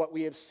about what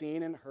we have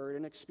seen and heard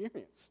and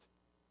experienced.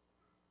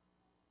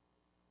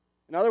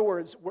 In other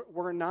words,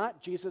 we're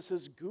not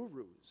Jesus'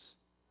 gurus,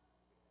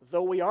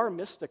 though we are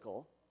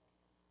mystical,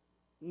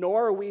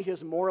 nor are we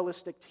his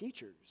moralistic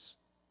teachers,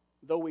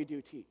 though we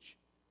do teach.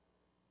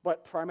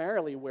 But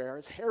primarily we're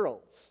as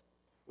heralds.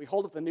 We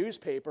hold up the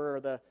newspaper or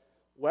the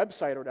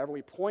website or whatever,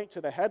 we point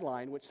to the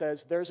headline which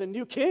says, there's a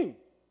new king.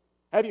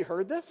 Have you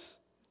heard this?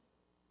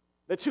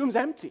 The tomb's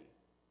empty.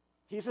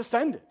 He's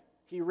ascended.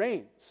 He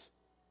reigns.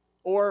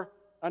 Or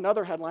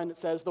another headline that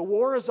says, the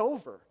war is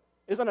over.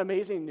 Isn't that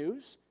amazing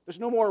news? There's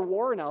no more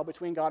war now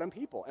between God and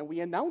people, and we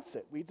announce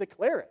it. We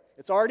declare it.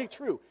 It's already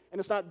true, and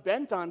it's not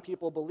bent on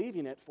people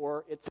believing it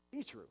for it to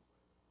be true.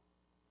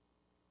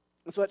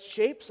 And so it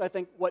shapes, I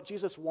think, what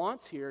Jesus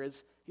wants here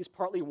is he's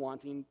partly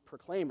wanting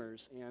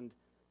proclaimers and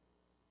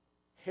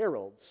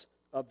heralds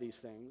of these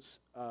things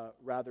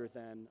rather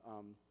than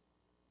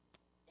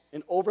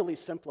an overly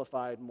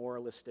simplified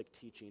moralistic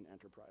teaching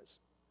enterprise.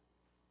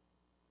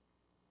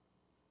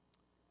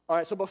 All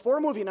right, so before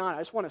moving on, I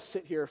just want to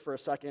sit here for a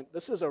second.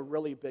 This is a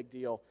really big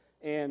deal,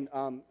 and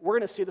we're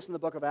going to see this in the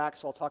book of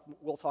Acts, so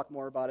we'll talk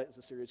more about it as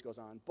the series goes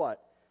on.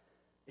 But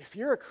if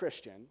you're a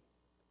Christian,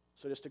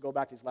 so just to go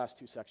back to these last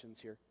two sections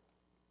here,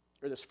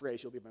 or this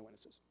phrase, you'll be my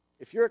witnesses.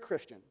 If you're a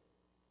Christian,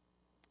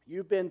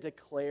 you've been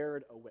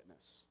declared a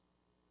witness.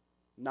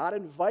 Not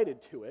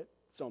invited to it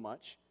so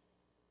much,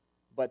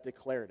 but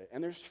declared it.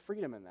 And there's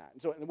freedom in that.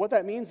 And so what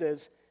that means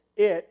is,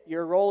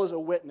 your role as a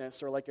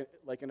witness or like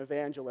an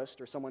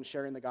evangelist or someone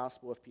sharing the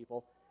gospel with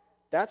people,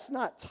 that's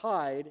not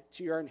tied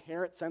to your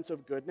inherent sense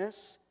of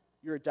goodness,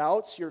 your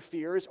doubts, your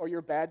fears, or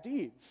your bad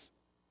deeds,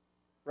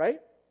 right?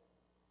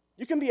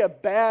 You can be a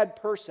bad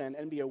person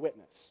and be a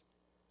witness.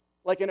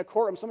 Like in a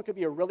courtroom, someone could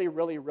be a really,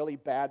 really, really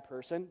bad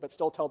person, but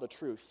still tell the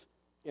truth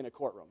in a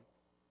courtroom,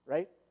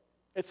 right?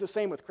 It's the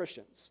same with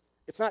Christians.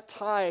 It's not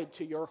tied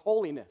to your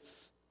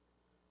holiness.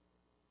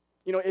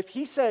 You know, if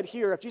he said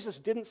here, if Jesus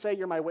didn't say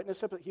you're my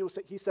witness, but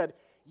he said,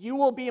 you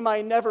will be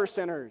my never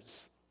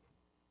sinners.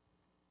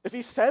 If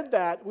he said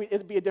that,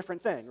 it'd be a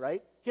different thing,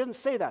 right? He doesn't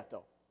say that,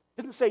 though.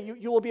 He doesn't say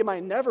you will be my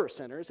never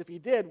sinners. If he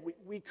did,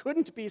 we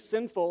couldn't be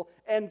sinful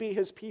and be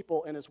his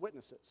people and his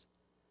witnesses.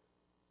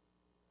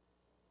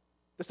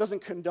 This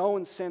doesn't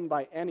condone sin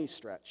by any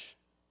stretch,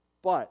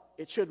 but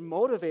it should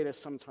motivate us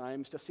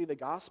sometimes to see the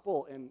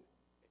gospel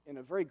in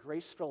a very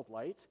grace-filled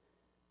light,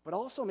 but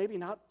also maybe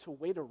not to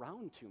wait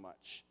around too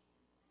much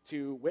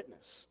to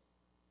witness.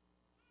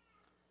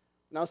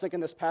 And I was thinking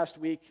this past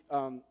week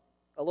a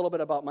little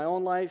bit about my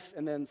own life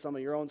and then some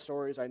of your own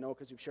stories, I know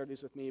because you've shared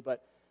these with me,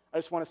 but I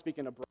just want to speak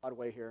in a broad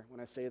way here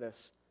when I say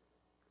this.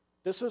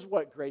 This is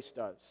what grace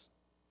does.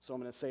 So I'm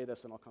going to say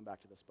this and I'll come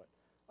back to this, but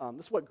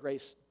this is what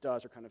grace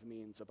does or kind of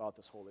means about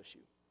this whole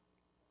issue.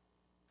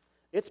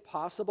 It's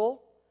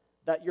possible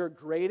that your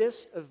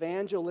greatest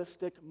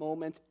evangelistic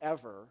moment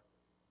ever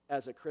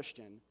as a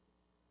Christian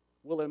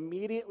will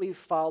immediately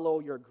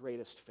follow your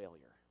greatest failure.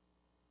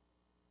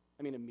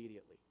 I mean,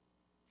 immediately.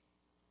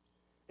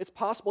 It's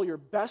possible your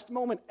best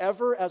moment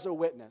ever as a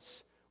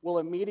witness will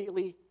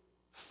immediately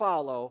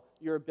follow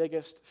your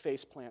biggest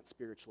faceplant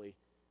spiritually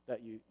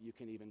that you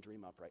can even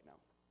dream up right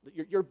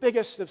now. Your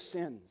biggest of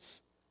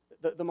sins,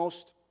 the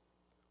most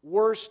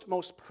worst,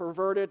 most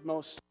perverted,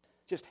 most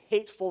just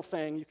hateful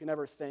thing you can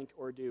ever think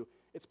or do.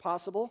 It's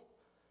possible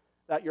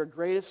that your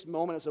greatest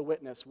moment as a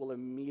witness will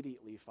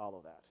immediately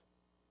follow that.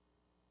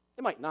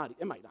 It might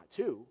not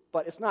too,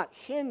 but it's not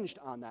hinged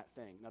on that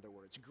thing, in other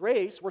words.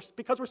 Grace,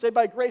 because we're saved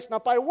by grace,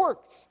 not by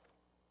works.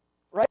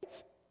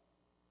 right?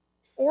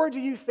 Or do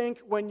you think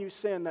when you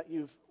sin that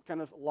you've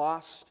kind of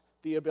lost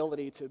the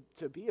ability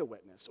to be a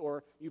witness,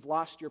 or you've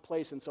lost your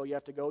place, and so you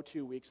have to go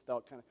 2 weeks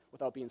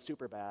without being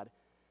super bad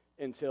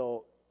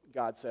until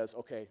God says,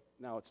 okay,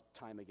 now it's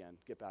time again,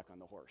 get back on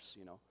the horse,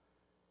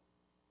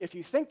 If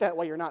you think that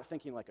way, you're not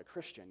thinking like a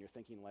Christian. You're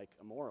thinking like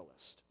a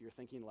moralist. You're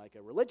thinking like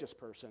a religious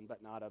person,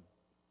 but not a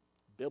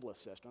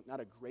biblicist, not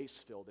a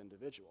grace-filled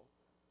individual.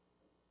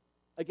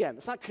 Again,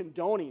 it's not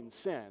condoning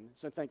sin.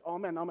 So think, oh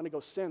man, I'm going to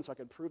go sin so I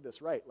can prove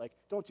this right. Like,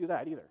 don't do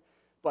that either.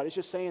 But it's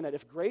just saying that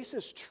if grace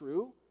is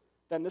true,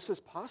 then this is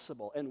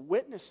possible. And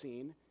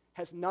witnessing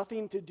has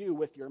nothing to do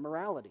with your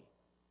morality.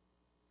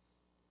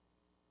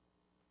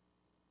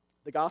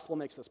 The gospel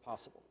makes this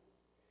possible.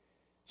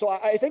 So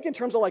I think in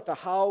terms of like the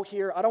how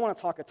here, I don't want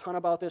to talk a ton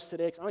about this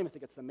today because I don't even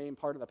think it's the main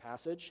part of the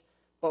passage.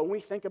 But when we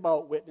think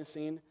about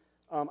witnessing,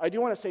 I do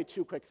want to say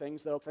 2 quick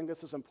things, though, because I think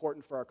this is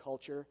important for our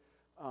culture.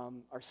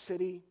 Our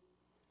city,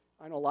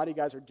 I know a lot of you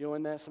guys are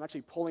doing this. I'm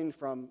actually pulling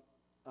from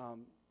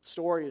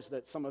stories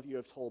that some of you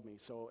have told me.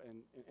 So,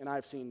 and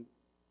I've seen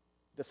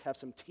this have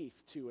some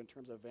teeth, too, in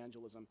terms of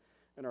evangelism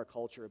in our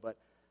culture. But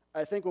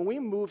I think when we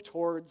move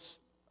towards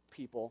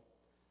people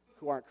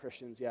who aren't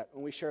Christians yet,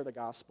 when we share the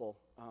gospel,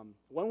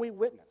 when we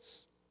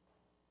witness,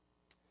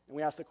 and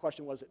we ask the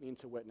question, what does it mean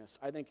to witness?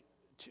 I think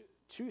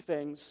two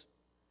things,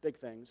 big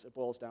things, it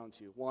boils down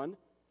to. One,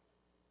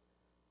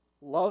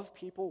 love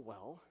people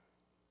well.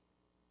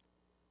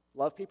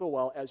 Love people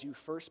well as you've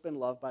first been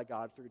loved by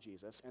God through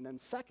Jesus. And then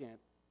second,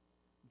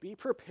 be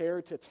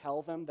prepared to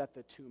tell them that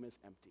the tomb is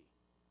empty.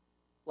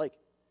 Like,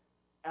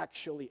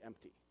 actually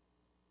empty.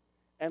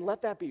 And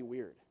let that be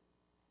weird.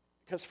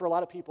 Because for a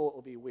lot of people, it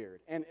will be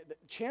weird. And the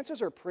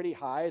chances are pretty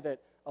high that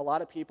a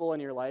lot of people in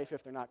your life,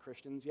 if they're not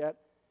Christians yet,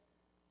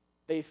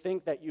 they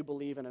think that you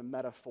believe in a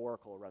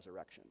metaphorical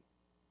resurrection.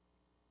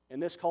 In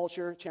this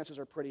culture, chances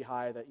are pretty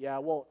high that, yeah,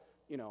 well,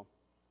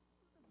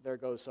 there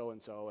goes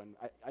so-and-so. And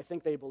I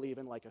think they believe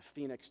in like a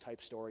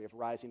phoenix-type story of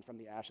rising from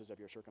the ashes of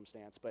your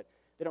circumstance, but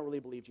they don't really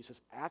believe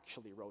Jesus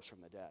actually rose from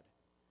the dead.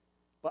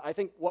 But I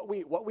think what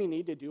we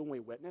need to do when we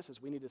witness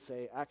is we need to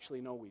say, actually,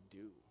 no, we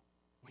do.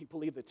 We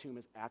believe the tomb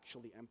is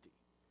actually empty.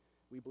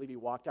 We believe he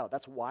walked out.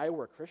 That's why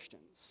we're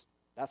Christians.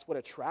 That's what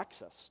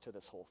attracts us to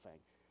this whole thing.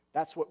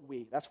 That's what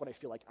I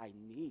feel like I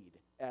need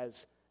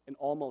as an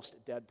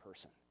almost dead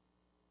person.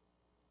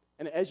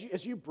 And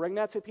as you bring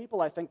that to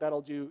people, I think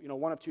that'll do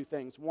one of two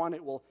things. One,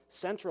 it will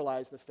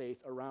centralize the faith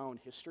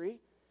around history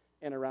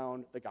and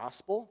around the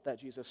gospel that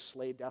Jesus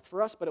slayed death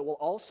for us, but it will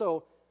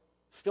also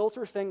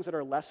filter things that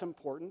are less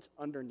important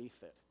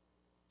underneath it.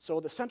 So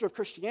the center of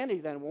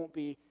Christianity then won't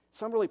be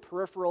some really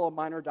peripheral,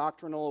 minor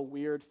doctrinal,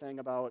 weird thing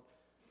about,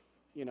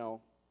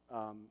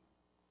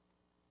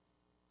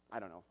 I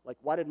don't know, like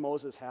why did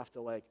Moses have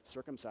to like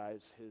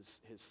circumcise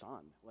his son?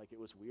 Like it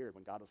was weird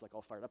when God was like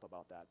all fired up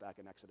about that back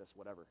in Exodus,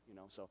 whatever,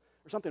 so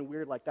or something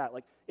weird like that.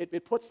 Like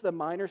it puts the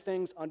minor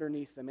things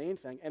underneath the main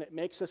thing, and it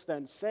makes us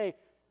then say,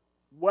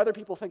 whether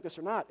people think this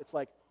or not, it's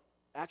like,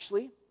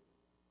 actually,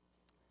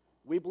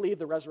 we believe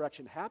the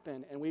resurrection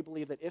happened, and we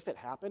believe that if it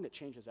happened, it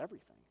changes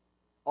everything.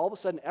 All of a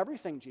sudden,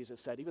 everything Jesus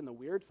said, even the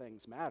weird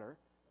things, matter.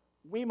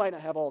 We might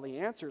not have all the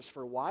answers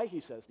for why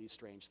he says these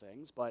strange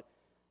things, but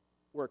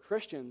we're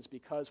Christians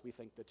because we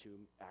think the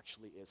tomb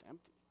actually is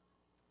empty.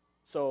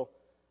 So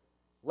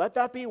let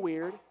that be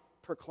weird.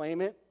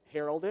 Proclaim it,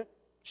 herald it,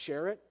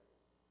 share it.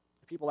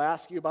 If people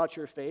ask you about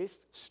your faith,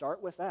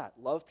 start with that.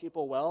 Love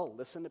people well,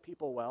 listen to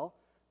people well,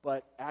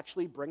 but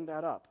actually bring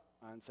that up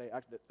and say,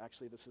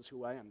 actually, this is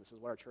who I am. This is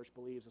what our church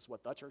believes. This is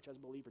what the church has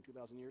believed for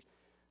 2,000 years.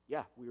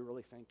 Yeah, we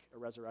really think a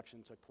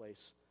resurrection took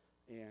place,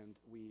 and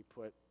we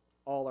put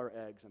all our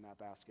eggs in that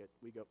basket.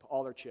 We go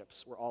all our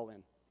chips. We're all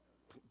in.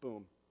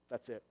 Boom.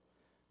 That's it.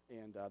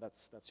 And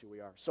that's who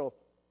we are. So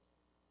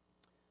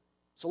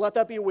let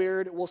that be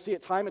weird. We'll see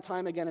it time and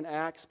time again in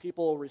Acts.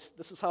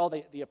 This is how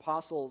the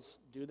apostles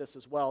do this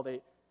as well.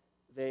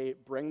 They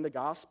bring the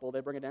gospel.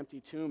 They bring an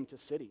empty tomb to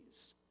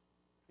cities,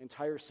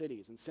 entire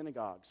cities, and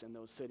synagogues in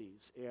those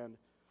cities. And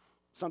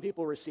some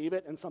people receive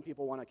it, and some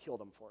people want to kill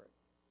them for it.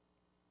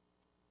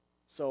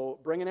 So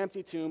bring an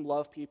empty tomb,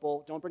 love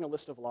people. Don't bring a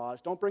list of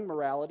laws. Don't bring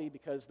morality,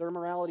 because their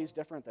morality is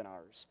different than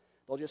ours.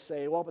 They'll just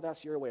say, well, but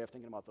that's your way of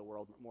thinking about the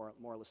world more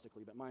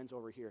moralistically, but mine's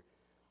over here.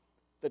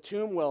 The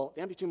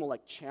empty tomb will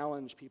like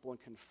challenge people and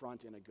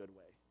confront in a good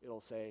way.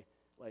 It'll say,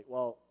 like,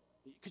 well,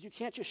 because you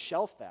can't just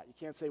shelf that. You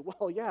can't say,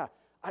 well, yeah,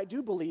 I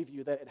do believe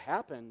you that it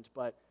happened,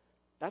 but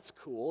that's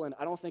cool, and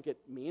I don't think it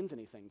means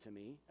anything to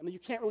me. I mean, you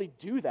can't really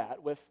do that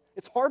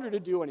it's harder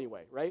to do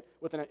anyway, right?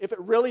 If it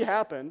really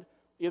happened,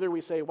 either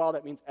we say, wow,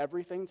 that means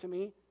everything to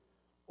me,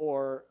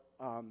 or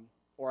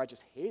I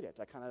just hate it.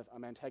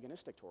 I'm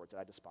antagonistic towards it.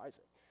 I despise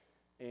it.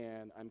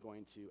 And I'm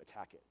going to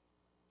attack it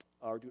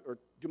or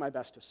do my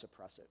best to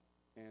suppress it.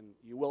 And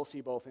you will see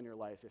both in your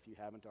life if you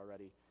haven't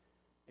already.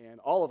 And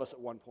all of us at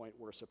one point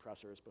were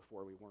suppressors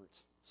before we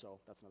weren't. So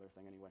that's another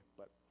thing anyway.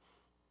 But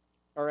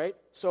all right,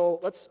 so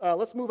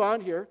let's move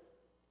on here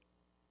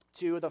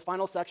to the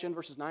final section,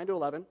 verses 9 to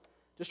 11.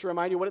 Just to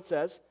remind you what it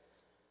says.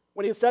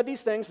 When he had said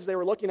these things, as they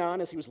were looking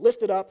on, as he was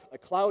lifted up, a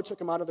cloud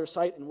took him out of their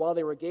sight, and while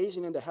they were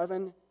gazing into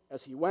heaven,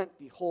 as he went,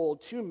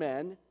 behold, two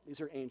men,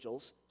 these are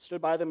angels,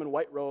 stood by them in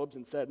white robes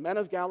and said, Men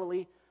of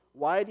Galilee,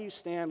 why do you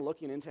stand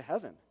looking into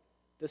heaven?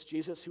 This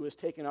Jesus who is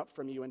taken up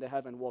from you into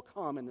heaven will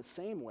come in the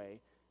same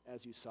way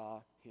as you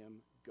saw him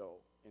go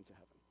into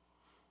heaven.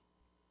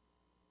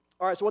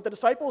 All right, so what the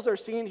disciples are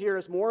seeing here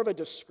is more of a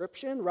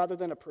description rather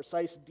than a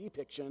precise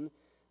depiction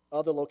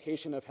of the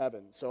location of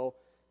heaven. So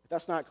if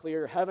that's not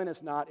clear, heaven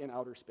is not in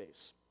outer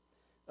space.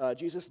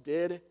 Jesus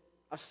did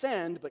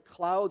ascend, but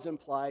clouds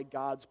imply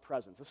God's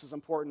presence. This is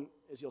important,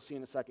 as you'll see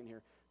in a second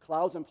here.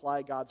 Clouds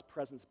imply God's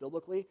presence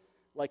biblically,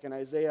 like in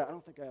Isaiah. I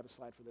don't think I have a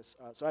slide for this.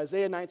 So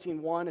Isaiah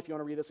 19:1, if you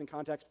want to read this in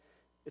context,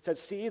 it says,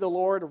 See, the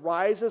Lord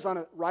rides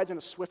in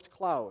a swift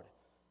cloud.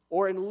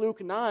 Or in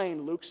Luke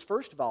 9, Luke's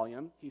first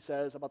volume, he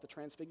says about the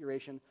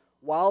transfiguration,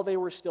 while they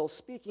were still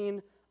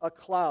speaking, a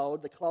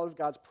cloud, the cloud of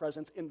God's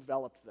presence,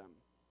 enveloped them.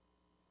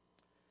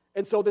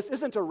 And so this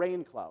isn't a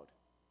rain cloud.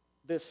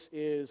 This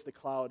is the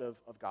cloud of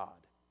God,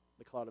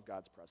 the cloud of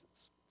God's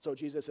presence. So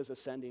Jesus is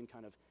ascending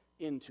kind of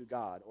into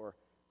God, or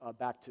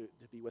back to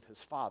be with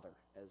his Father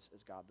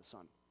as God the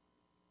Son.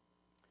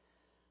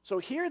 So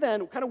here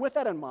then, kind of with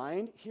that in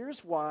mind,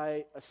 here's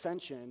why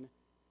ascension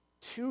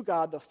to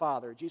God the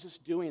Father, Jesus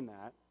doing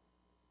that,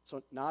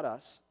 so not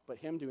us, but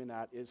him doing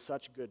that, is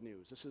such good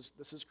news.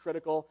 This is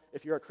critical.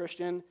 If you're a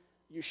Christian,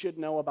 you should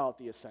know about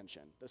the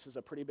ascension. This is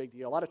a pretty big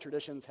deal. A lot of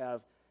traditions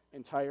have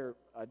entire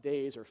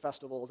days or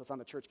festivals. It's on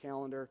the church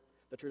calendar,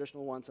 the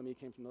traditional one. Some of you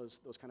came from those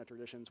kind of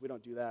traditions. We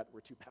don't do that.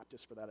 We're too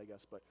Baptist for that, I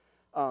guess.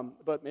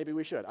 But maybe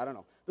we should. I don't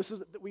know.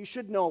 We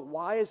should know,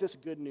 why is this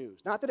good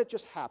news? Not that it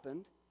just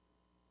happened,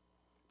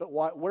 but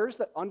where's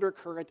the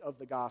undercurrent of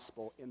the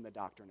gospel in the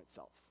doctrine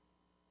itself?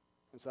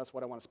 And so that's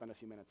what I want to spend a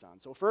few minutes on.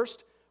 So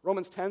first,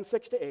 Romans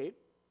 10:6-8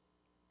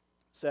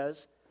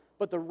 says,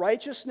 But the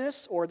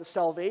righteousness or the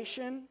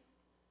salvation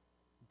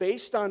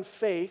based on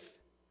faith,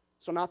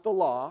 so not the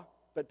law,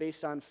 but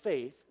based on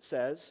faith,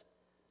 says,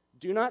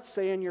 Do not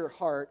say in your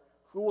heart,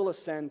 Who will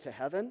ascend to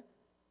heaven?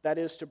 That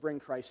is, to bring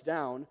Christ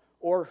down.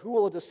 Or who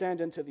will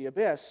descend into the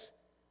abyss?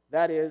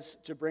 That is,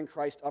 to bring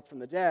Christ up from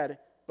the dead.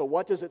 But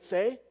what does it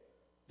say?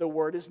 The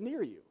word is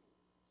near you.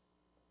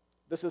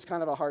 This is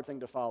kind of a hard thing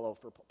to follow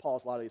for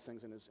Paul's, a lot of these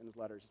things in his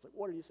letters. It's like,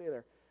 what did he say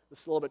there?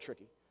 This is a little bit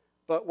tricky.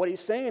 But what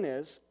he's saying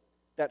is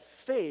that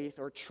faith,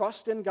 or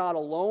trust in God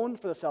alone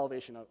for the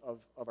salvation of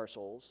our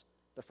souls,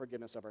 the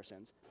forgiveness of our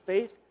sins,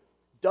 faith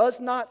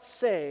does not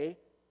say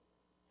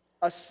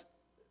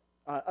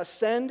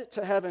ascend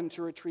to heaven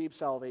to retrieve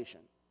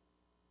salvation.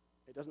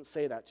 It doesn't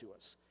say that to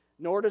us.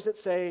 Nor does it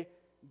say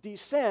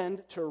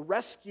descend to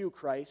rescue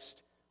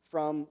Christ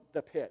from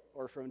the pit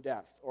or from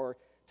death, or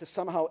to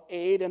somehow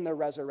aid in the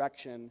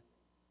resurrection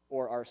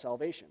or our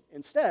salvation.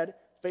 Instead,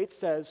 faith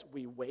says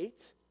we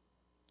wait,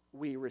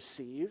 we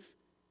receive,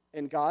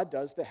 and God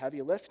does the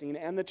heavy lifting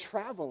and the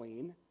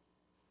traveling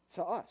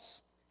to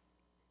us.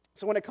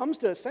 So when it comes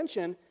to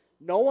ascension,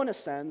 no one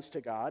ascends to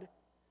God,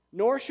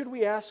 nor should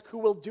we ask who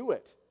will do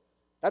it.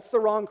 That's the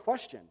wrong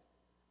question,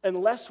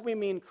 unless we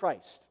mean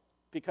Christ,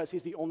 because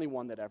he's the only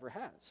one that ever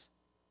has.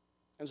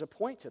 There's a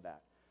point to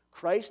that.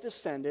 Christ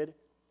ascended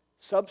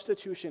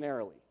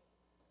substitutionarily.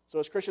 So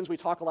as Christians, we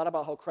talk a lot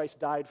about how Christ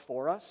died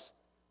for us.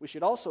 We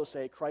should also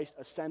say Christ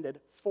ascended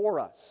for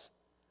us.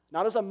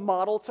 Not as a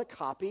model to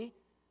copy,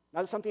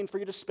 not as something for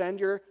you to spend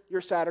your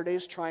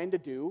Saturdays trying to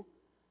do,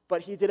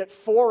 but he did it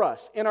for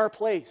us, in our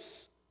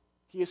place.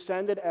 He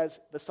ascended as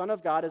the Son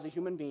of God, as a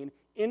human being,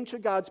 into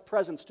God's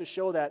presence to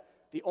show that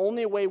the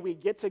only way we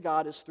get to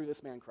God is through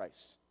this man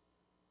Christ.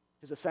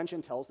 His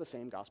ascension tells the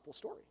same gospel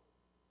story.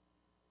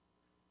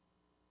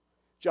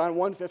 John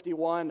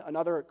 1:51,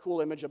 another cool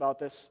image about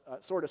this,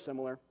 sort of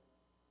similar.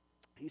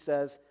 He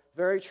says,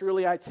 very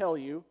truly I tell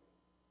you,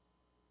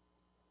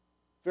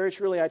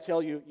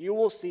 you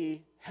will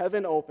see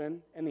heaven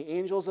open and the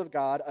angels of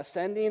God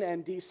ascending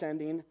and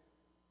descending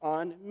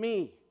on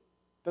me,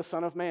 the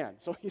Son of Man.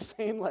 So he's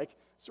saying, like,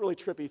 it's a really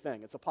trippy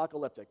thing. It's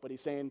apocalyptic, but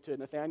he's saying to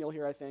Nathanael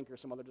here, I think, or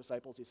some other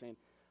disciples, he's saying,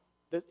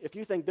 if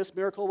you think this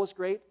miracle was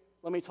great,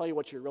 let me tell you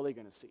what you're really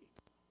going to see.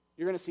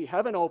 You're going to see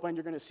heaven open,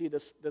 you're going to see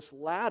this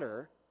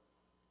ladder,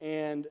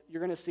 and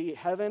you're going to see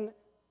heaven,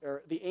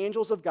 or the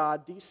angels of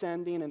God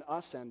descending and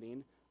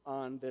ascending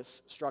on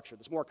this structure.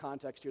 There's more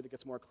context here that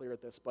gets more clear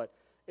at this, but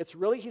it's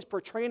really, he's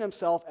portraying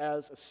himself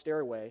as a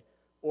stairway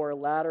or a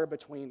ladder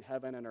between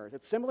heaven and earth.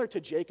 It's similar to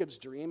Jacob's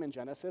dream in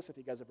Genesis, if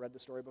you guys have read the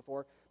story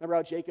before. Remember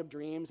how Jacob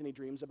dreams, and he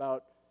dreams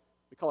about,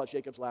 we call it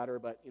Jacob's ladder,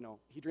 but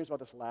he dreams about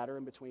this ladder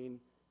in between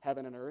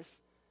heaven and earth,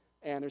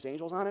 and there's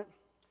angels on it.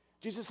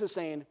 Jesus is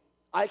saying,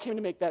 I came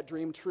to make that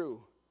dream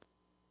true.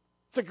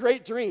 It's a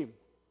great dream,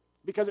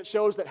 because it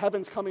shows that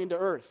heaven's coming to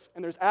earth,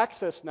 and there's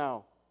access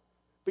now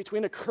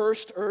between a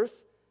cursed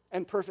earth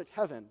and perfect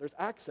heaven. There's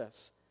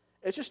access.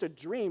 It's just a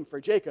dream for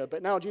Jacob,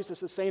 but now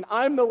Jesus is saying,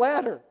 I'm the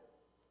ladder.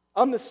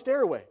 I'm the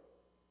stairway.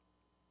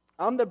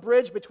 I'm the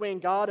bridge between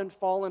God and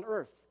fallen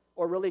earth,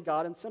 or really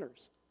God and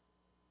sinners.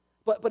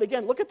 But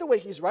again, look at the way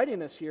he's writing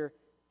this here.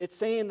 It's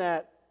saying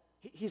that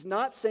He's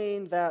not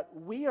saying that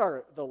we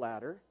are the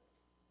ladder,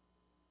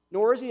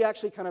 nor is he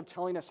actually kind of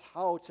telling us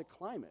how to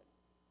climb it,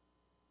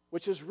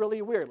 which is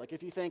really weird. Like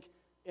if you think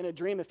in a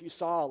dream, if you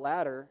saw a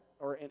ladder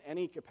or in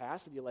any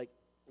capacity, like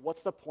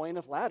what's the point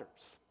of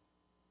ladders?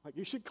 Like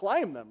you should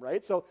climb them,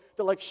 right? So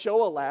to like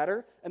show a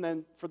ladder and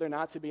then for there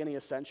not to be any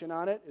ascension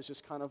on it is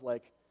just kind of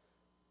like,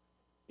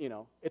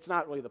 it's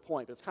not really the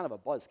point, but it's kind of a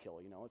buzzkill,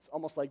 It's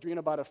almost like dreaming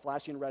about a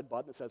flashing red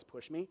button that says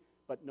push me,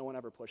 but no one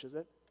ever pushes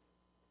it.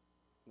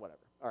 Whatever.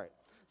 All right.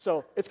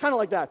 So it's kind of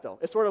like that, though.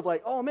 It's sort of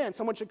like, oh, man,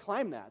 someone should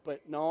climb that.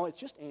 But no, it's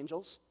just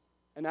angels,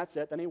 and that's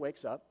it. Then he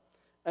wakes up.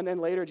 And then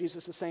later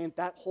Jesus is saying,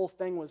 that whole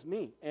thing was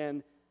me.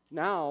 And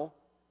now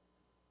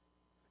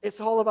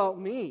it's all about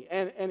me.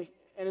 And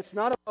it's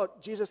not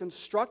about Jesus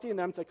instructing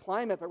them to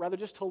climb it, but rather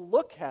just to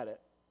look at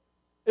it.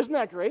 Isn't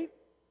that great?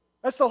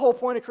 That's the whole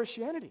point of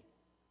Christianity,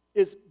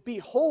 is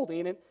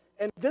beholding.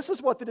 And this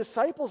is what the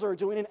disciples are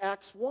doing in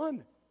Acts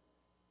 1.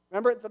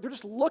 Remember, they're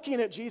just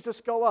looking at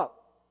Jesus go up.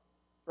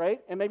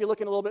 Right? And maybe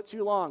looking a little bit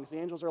too long. The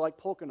angels are like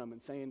poking them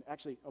and saying,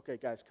 actually, okay,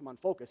 guys, come on,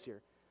 focus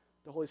here.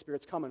 The Holy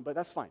Spirit's coming, but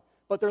that's fine.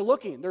 But they're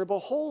looking, they're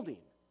beholding.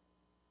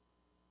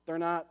 They're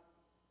not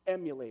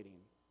emulating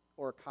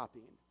or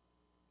copying.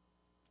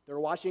 They're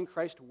watching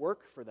Christ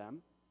work for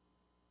them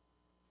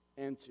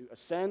and to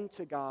ascend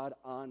to God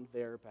on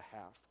their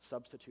behalf,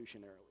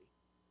 substitutionarily.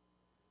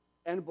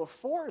 And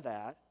before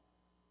that,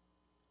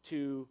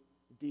 to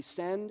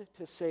descend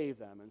to save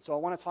them. And so I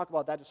want to talk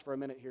about that just for a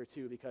minute here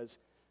too, because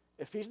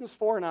Ephesians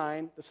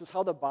 4:9, this is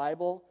how the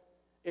Bible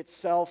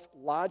itself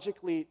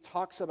logically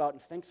talks about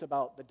and thinks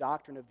about the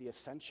doctrine of the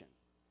ascension.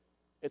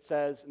 It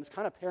says, and it's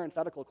kind of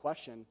parenthetical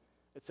question,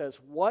 it says,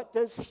 what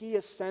does he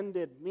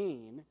ascended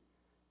mean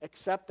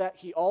except that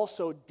he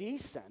also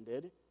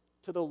descended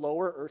to the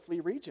lower earthly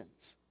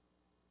regions?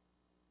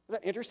 Is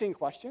that an interesting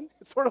question?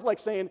 It's sort of like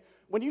saying,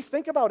 when you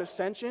think about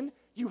ascension,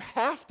 you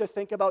have to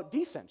think about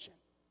descension.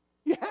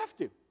 You have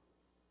to.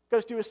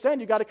 Because to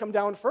ascend, you got to come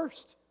down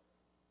first.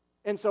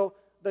 And so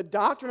the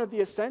doctrine of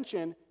the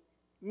ascension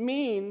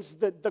means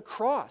the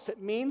cross. It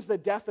means the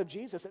death of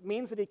Jesus. It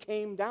means that he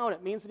came down.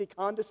 It means that he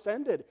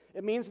condescended.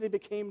 It means that he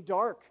became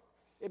dark.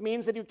 It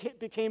means that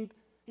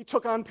he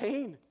took on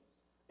pain.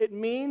 It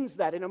means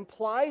that. It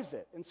implies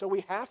it. And so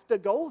we have to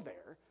go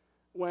there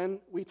when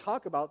we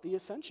talk about the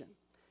ascension.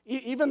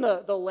 Even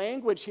the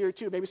language here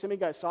too, maybe some of you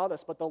guys saw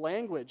this, but the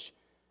language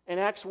in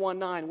Acts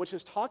 1:9, which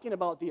is talking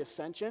about the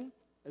ascension,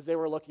 as they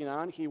were looking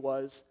on, he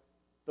was,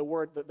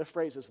 the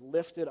phrase is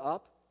lifted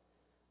up.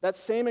 That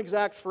same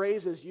exact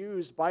phrase is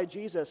used by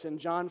Jesus in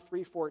John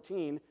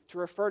 3:14 to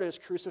refer to his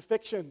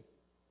crucifixion.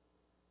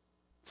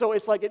 So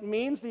it's like it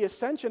means the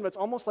ascension, but it's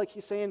almost like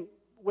he's saying,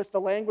 with the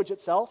language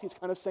itself, he's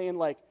kind of saying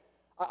like,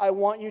 I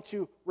want you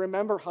to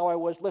remember how I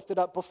was lifted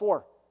up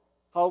before,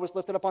 how I was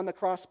lifted up on the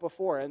cross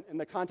before. And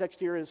the context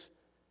here is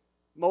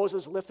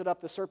Moses lifted up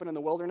the serpent in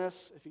the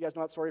wilderness. If you guys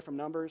know that story from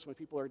Numbers, when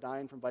people are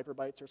dying from viper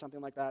bites or something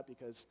like that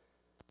because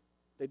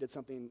they did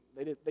something,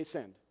 they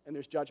sinned, and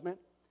there's judgment.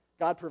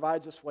 God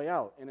provides this way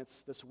out, and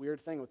it's this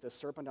weird thing with this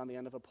serpent on the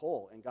end of a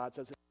pole. And God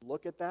says, if you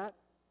look at that,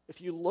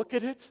 if you look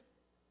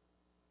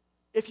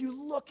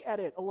at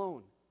it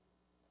alone,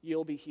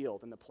 you'll be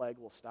healed, and the plague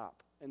will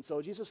stop. And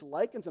so Jesus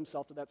likens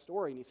himself to that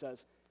story, and he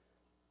says,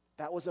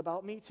 that was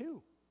about me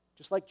too,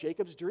 just like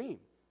Jacob's dream.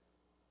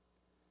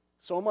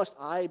 So must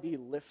I be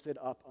lifted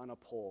up on a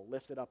pole,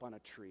 lifted up on a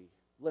tree,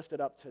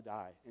 lifted up to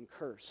die, and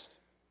cursed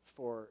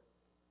for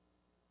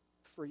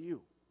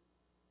you.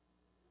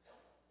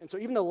 And so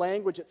even the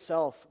language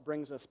itself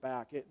brings us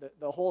back.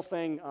 The whole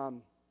thing,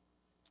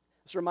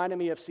 this reminded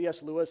me of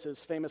C.S.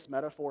 Lewis's famous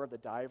metaphor of the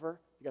diver.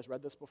 You guys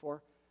read this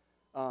before?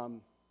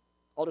 I'll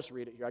just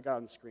read it here. I got it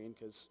on the screen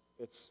because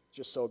it's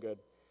just so good.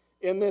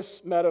 In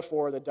this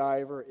metaphor, the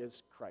diver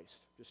is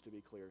Christ, just to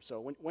be clear.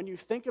 So when you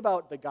think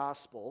about the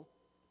gospel,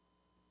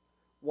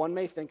 one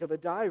may think of a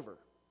diver,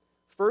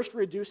 first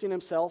reducing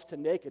himself to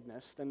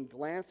nakedness, then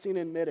glancing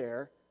in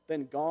midair,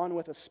 then gone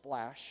with a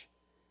splash,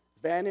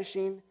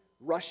 vanishing,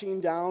 rushing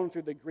down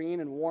through the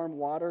green and warm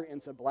water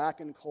into black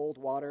and cold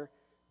water,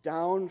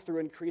 down through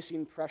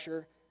increasing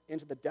pressure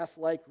into the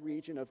death-like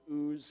region of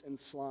ooze and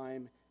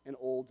slime and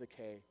old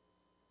decay.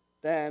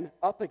 Then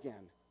up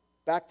again,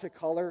 back to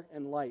color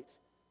and light,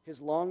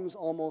 his lungs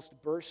almost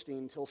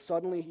bursting till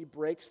suddenly he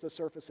breaks the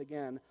surface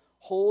again,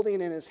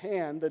 holding in his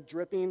hand the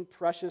dripping,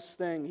 precious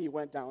thing he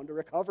went down to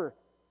recover.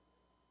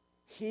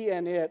 He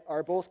and it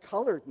are both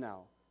colored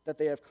now that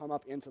they have come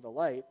up into the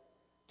light.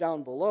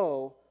 Down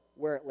below,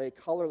 where it lay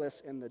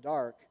colorless in the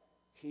dark,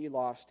 he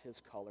lost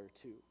his color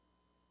too.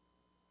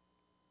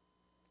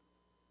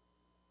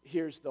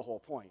 Here's the whole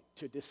point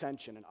to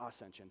descension and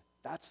ascension.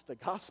 That's the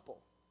gospel.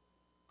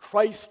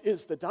 Christ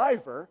is the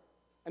diver,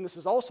 and this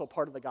is also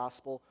part of the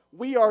gospel.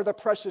 We are the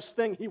precious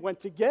thing he went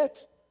to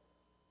get.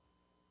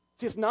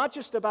 See, it's not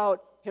just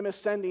about him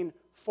ascending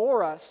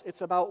for us.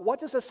 It's about what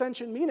does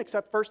ascension mean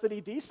except first that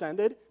he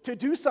descended to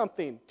do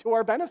something to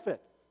our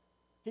benefit.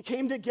 He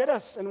came to get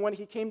us, and when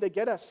he came to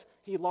get us,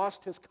 he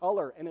lost his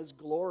color and his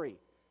glory.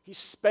 He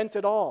spent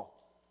it all,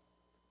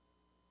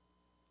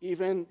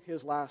 even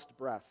his last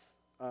breath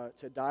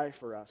to die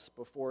for us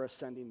before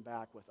ascending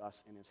back with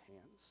us in his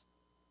hands.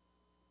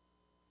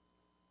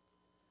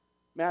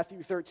 Matthew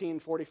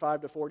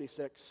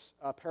 13:45-46,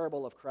 a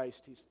parable of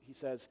Christ, he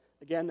says,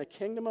 again, the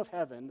kingdom of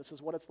heaven, this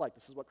is what it's like.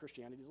 This is what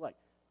Christianity is like.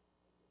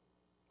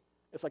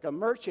 It's like a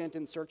merchant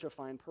in search of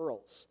fine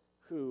pearls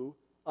who,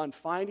 on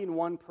finding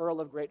one pearl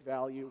of great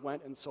value,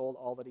 went and sold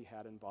all that he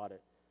had and bought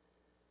it.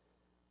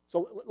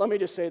 So let me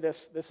just say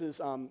this. This is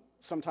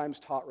sometimes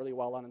taught really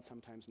well on and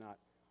sometimes not.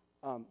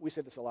 We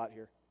say this a lot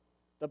here.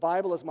 The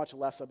Bible is much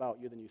less about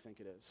you than you think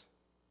it is.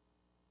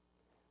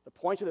 The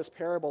point of this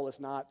parable is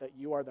not that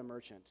you are the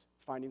merchant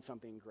finding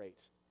something great.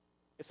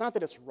 It's not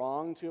that it's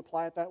wrong to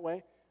apply it that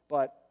way,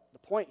 but the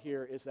point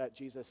here is that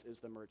Jesus is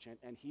the merchant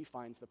and he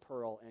finds the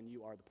pearl and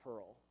you are the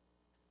pearl.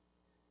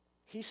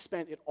 He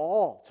spent it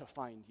all to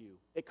find you.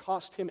 It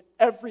cost him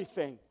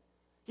everything.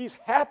 He's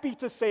happy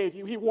to save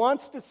you. He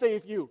wants to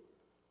save you.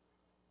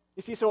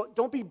 You see, so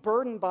don't be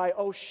burdened by,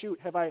 oh shoot,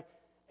 have I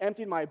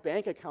emptied my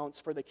bank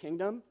accounts for the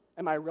kingdom?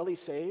 Am I really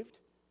saved?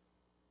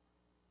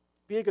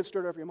 Be a good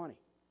steward of your money.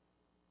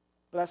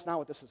 But that's not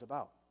what this is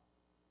about.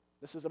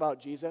 This is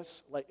about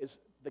Jesus.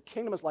 The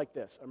kingdom is like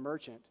this, a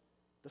merchant,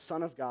 the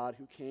Son of God,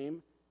 who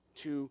came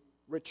to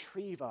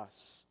retrieve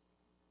us,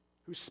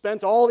 who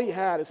spent all he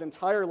had, his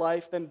entire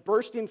life, then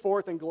bursting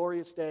forth in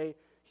glorious day,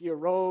 he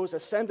arose,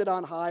 ascended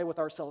on high with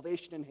our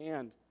salvation in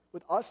hand,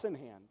 with us in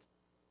hand.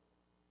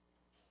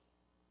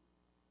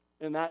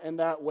 In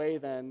that way,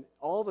 then,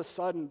 all of a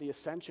sudden, the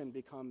ascension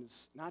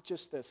becomes not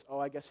just this, oh,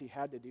 I guess he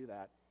had to do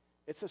that.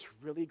 It's this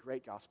really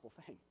great gospel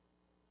thing.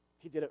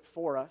 He did it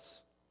for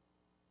us,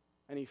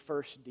 and he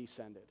first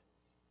descended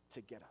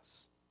to get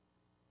us.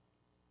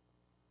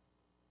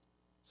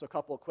 So a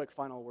couple of quick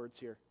final words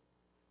here.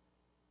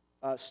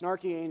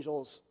 Snarky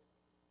angels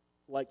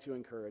like to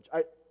encourage.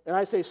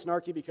 I say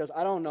snarky because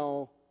I don't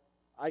know,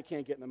 we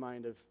can't get in the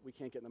mind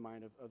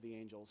of the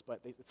angels,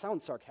 but it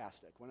sounds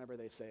sarcastic whenever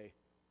they say,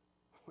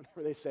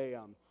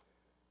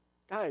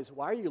 guys,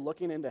 why are you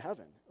looking into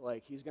heaven?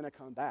 Like, he's going to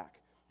come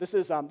back.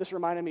 This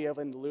reminded me of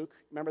in Luke.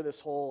 Remember this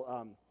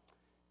whole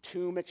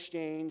tomb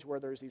exchange where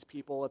there's these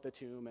people at the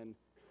tomb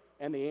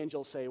and the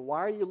angels say, why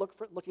are you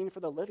looking for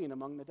the living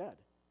among the dead?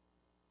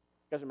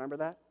 You guys remember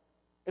that?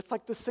 It's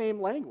like the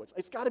same language.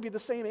 It's got to be the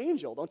same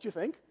angel, don't you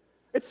think?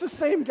 It's the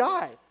same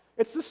guy.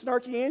 It's the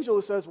snarky angel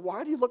who says,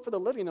 why do you look for the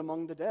living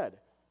among the dead?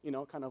 You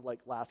know, kind of like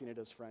laughing at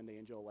his friend, the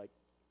angel, like,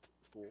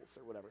 fools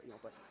or whatever,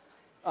 but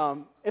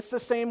it's the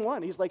same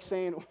one. He's like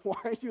saying, why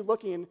are you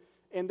looking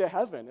into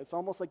heaven? It's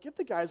almost like, give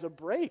the guys a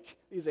break,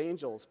 these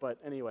angels. But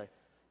anyway,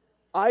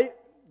 I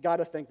got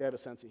to think they have a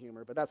sense of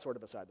humor, but that's sort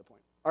of beside the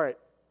point. All right,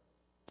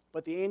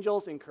 but the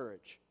angels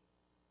encourage.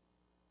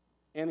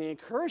 And the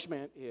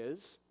encouragement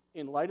is,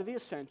 in light of the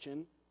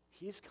ascension,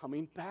 he's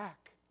coming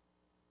back.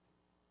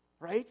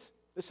 Right?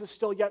 This is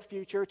still yet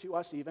future to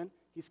us even.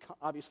 He's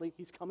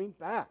coming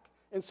back.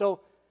 And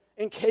so,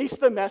 in case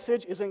the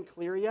message isn't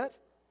clear yet,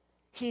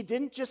 he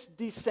didn't just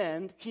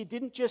descend, he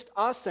didn't just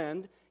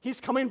ascend, he's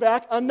coming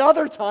back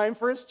another time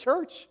for his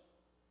church.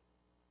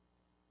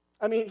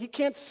 I mean, he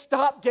can't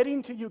stop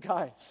getting to you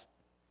guys.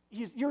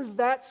 You're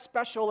that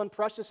special and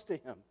precious to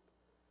him.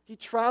 He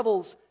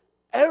travels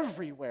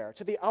everywhere,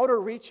 to the outer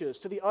reaches,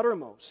 to the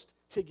uttermost,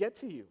 to get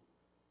to you.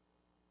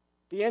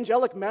 The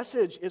angelic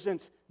message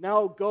isn't,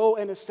 now go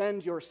and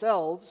ascend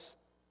yourselves,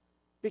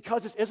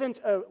 because this isn't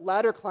a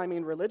ladder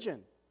climbing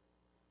religion.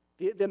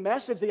 The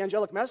message, the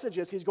angelic message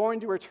is he's going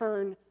to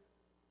return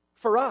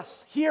for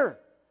us here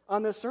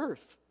on this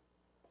earth.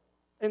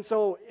 And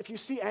so if you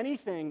see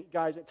anything,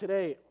 guys,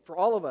 today, for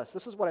all of us,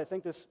 this is what I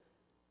think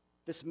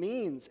this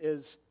means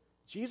is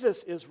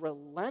Jesus is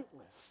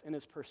relentless in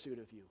his pursuit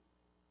of you.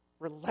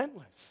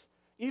 Relentless.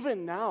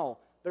 Even now,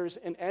 there's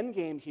an end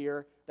game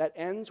here that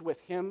ends with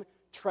him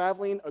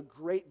traveling a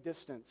great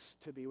distance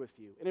to be with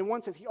you. And in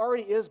one sense, he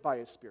already is by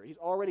his Spirit. He's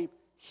already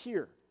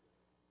here.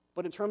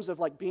 But in terms of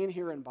like being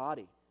here in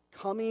body,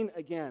 coming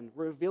again,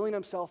 revealing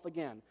himself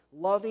again,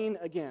 loving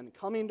again,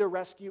 coming to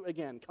rescue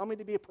again, coming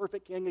to be a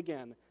perfect king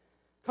again,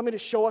 coming to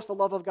show us the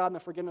love of God and the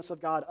forgiveness of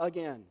God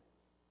again.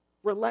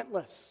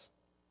 Relentless.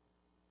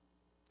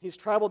 He's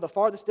traveled the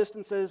farthest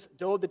distances,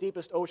 dove the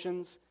deepest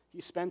oceans.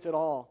 He spent it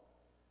all.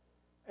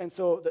 And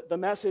so the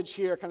message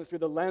here, kind of through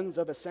the lens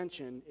of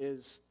ascension,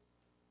 is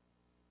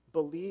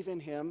believe in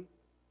him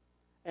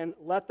and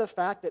let the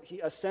fact that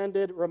he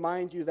ascended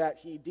remind you that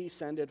he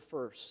descended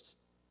first.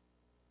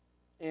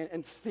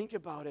 And think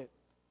about it.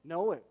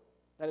 Know it.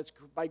 That it's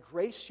by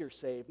grace you're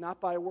saved,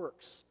 not by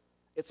works.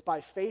 It's by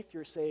faith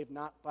you're saved,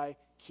 not by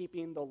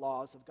keeping the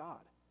laws of God.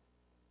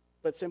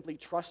 But simply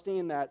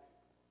trusting that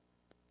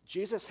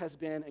Jesus has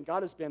been, and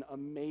God has been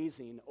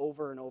amazing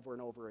over and over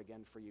and over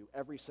again for you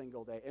every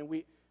single day. And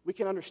we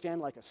can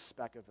understand like a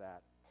speck of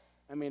that.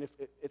 I mean, if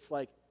it's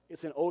like,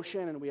 it's an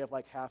ocean and we have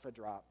like half a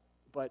drop.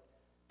 But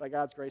by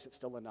God's grace, it's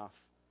still enough.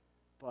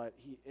 But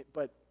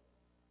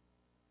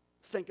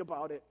think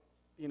about it.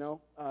 You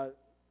know,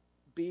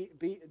 be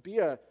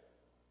an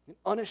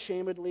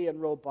unashamedly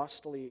and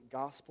robustly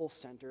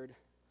gospel-centered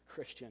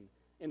Christian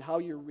in how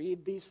you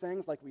read these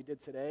things like we did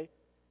today,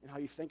 in how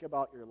you think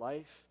about your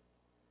life,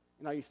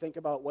 and how you think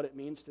about what it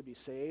means to be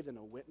saved and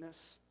a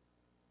witness.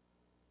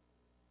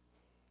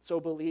 So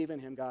believe in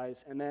him,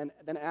 guys. And then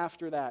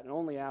after that, and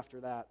only after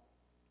that,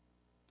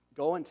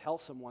 go and tell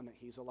someone that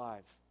he's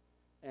alive.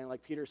 And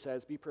like Peter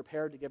says, be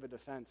prepared to give a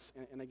defense.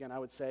 And again, I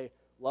would say,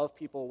 love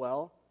people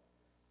well,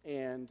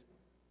 and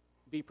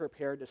be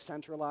prepared to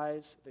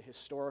centralize the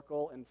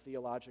historical and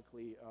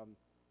theologically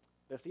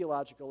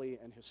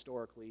and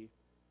historically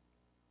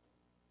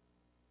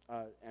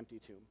empty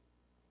tomb.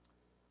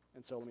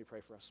 And so let me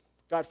pray for us.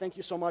 God, thank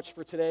you so much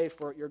for today,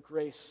 for your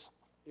grace.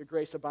 Your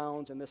grace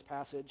abounds in this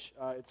passage.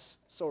 It's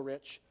so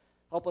rich.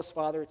 Help us,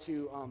 Father,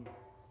 to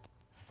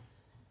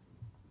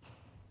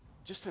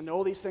just to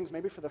know these things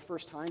maybe for the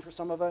first time for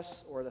some of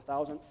us, or the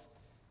thousandth,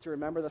 to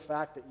remember the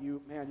fact that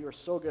you are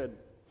so good.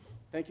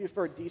 Thank you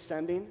for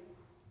descending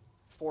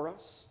for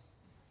us.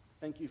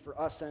 Thank you for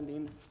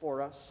ascending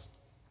for us.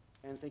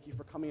 And thank you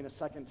for coming a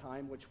second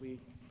time, which we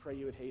pray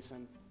you would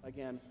hasten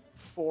again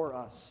for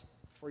us,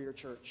 for your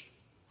church.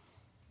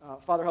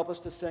 Father, help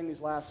us to sing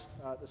this last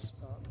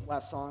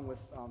song with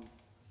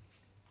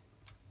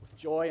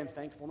joy and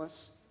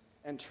thankfulness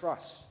and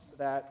trust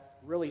that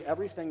really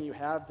everything you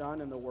have done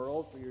in the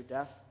world for your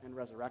death and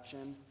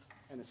resurrection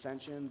and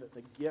ascension, that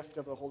the gift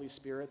of the Holy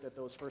Spirit that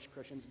those first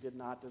Christians did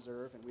not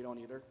deserve, and we don't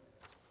either,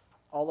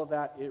 all of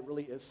that, it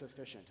really is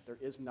sufficient. There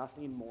is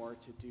nothing more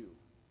to do.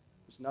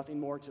 There's nothing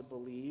more to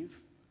believe.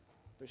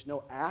 There's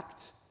no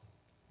act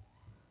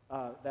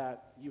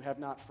that you have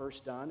not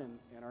first done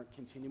and aren't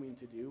continuing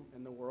to do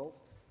in the world.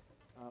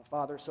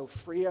 Father, so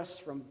free us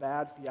from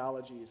bad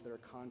theologies that are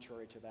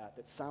contrary to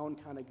that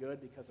sound kind of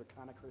good because they're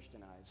kind of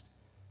Christianized,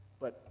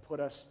 but put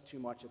us too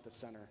much at the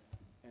center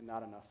and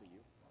not enough of you.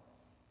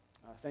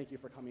 Thank you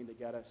for coming to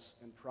get us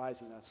and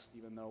prizing us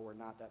even though we're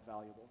not that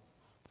valuable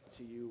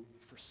to you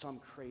for some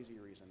crazy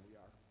reason we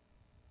are.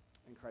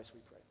 In Christ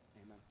we pray.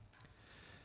 Amen.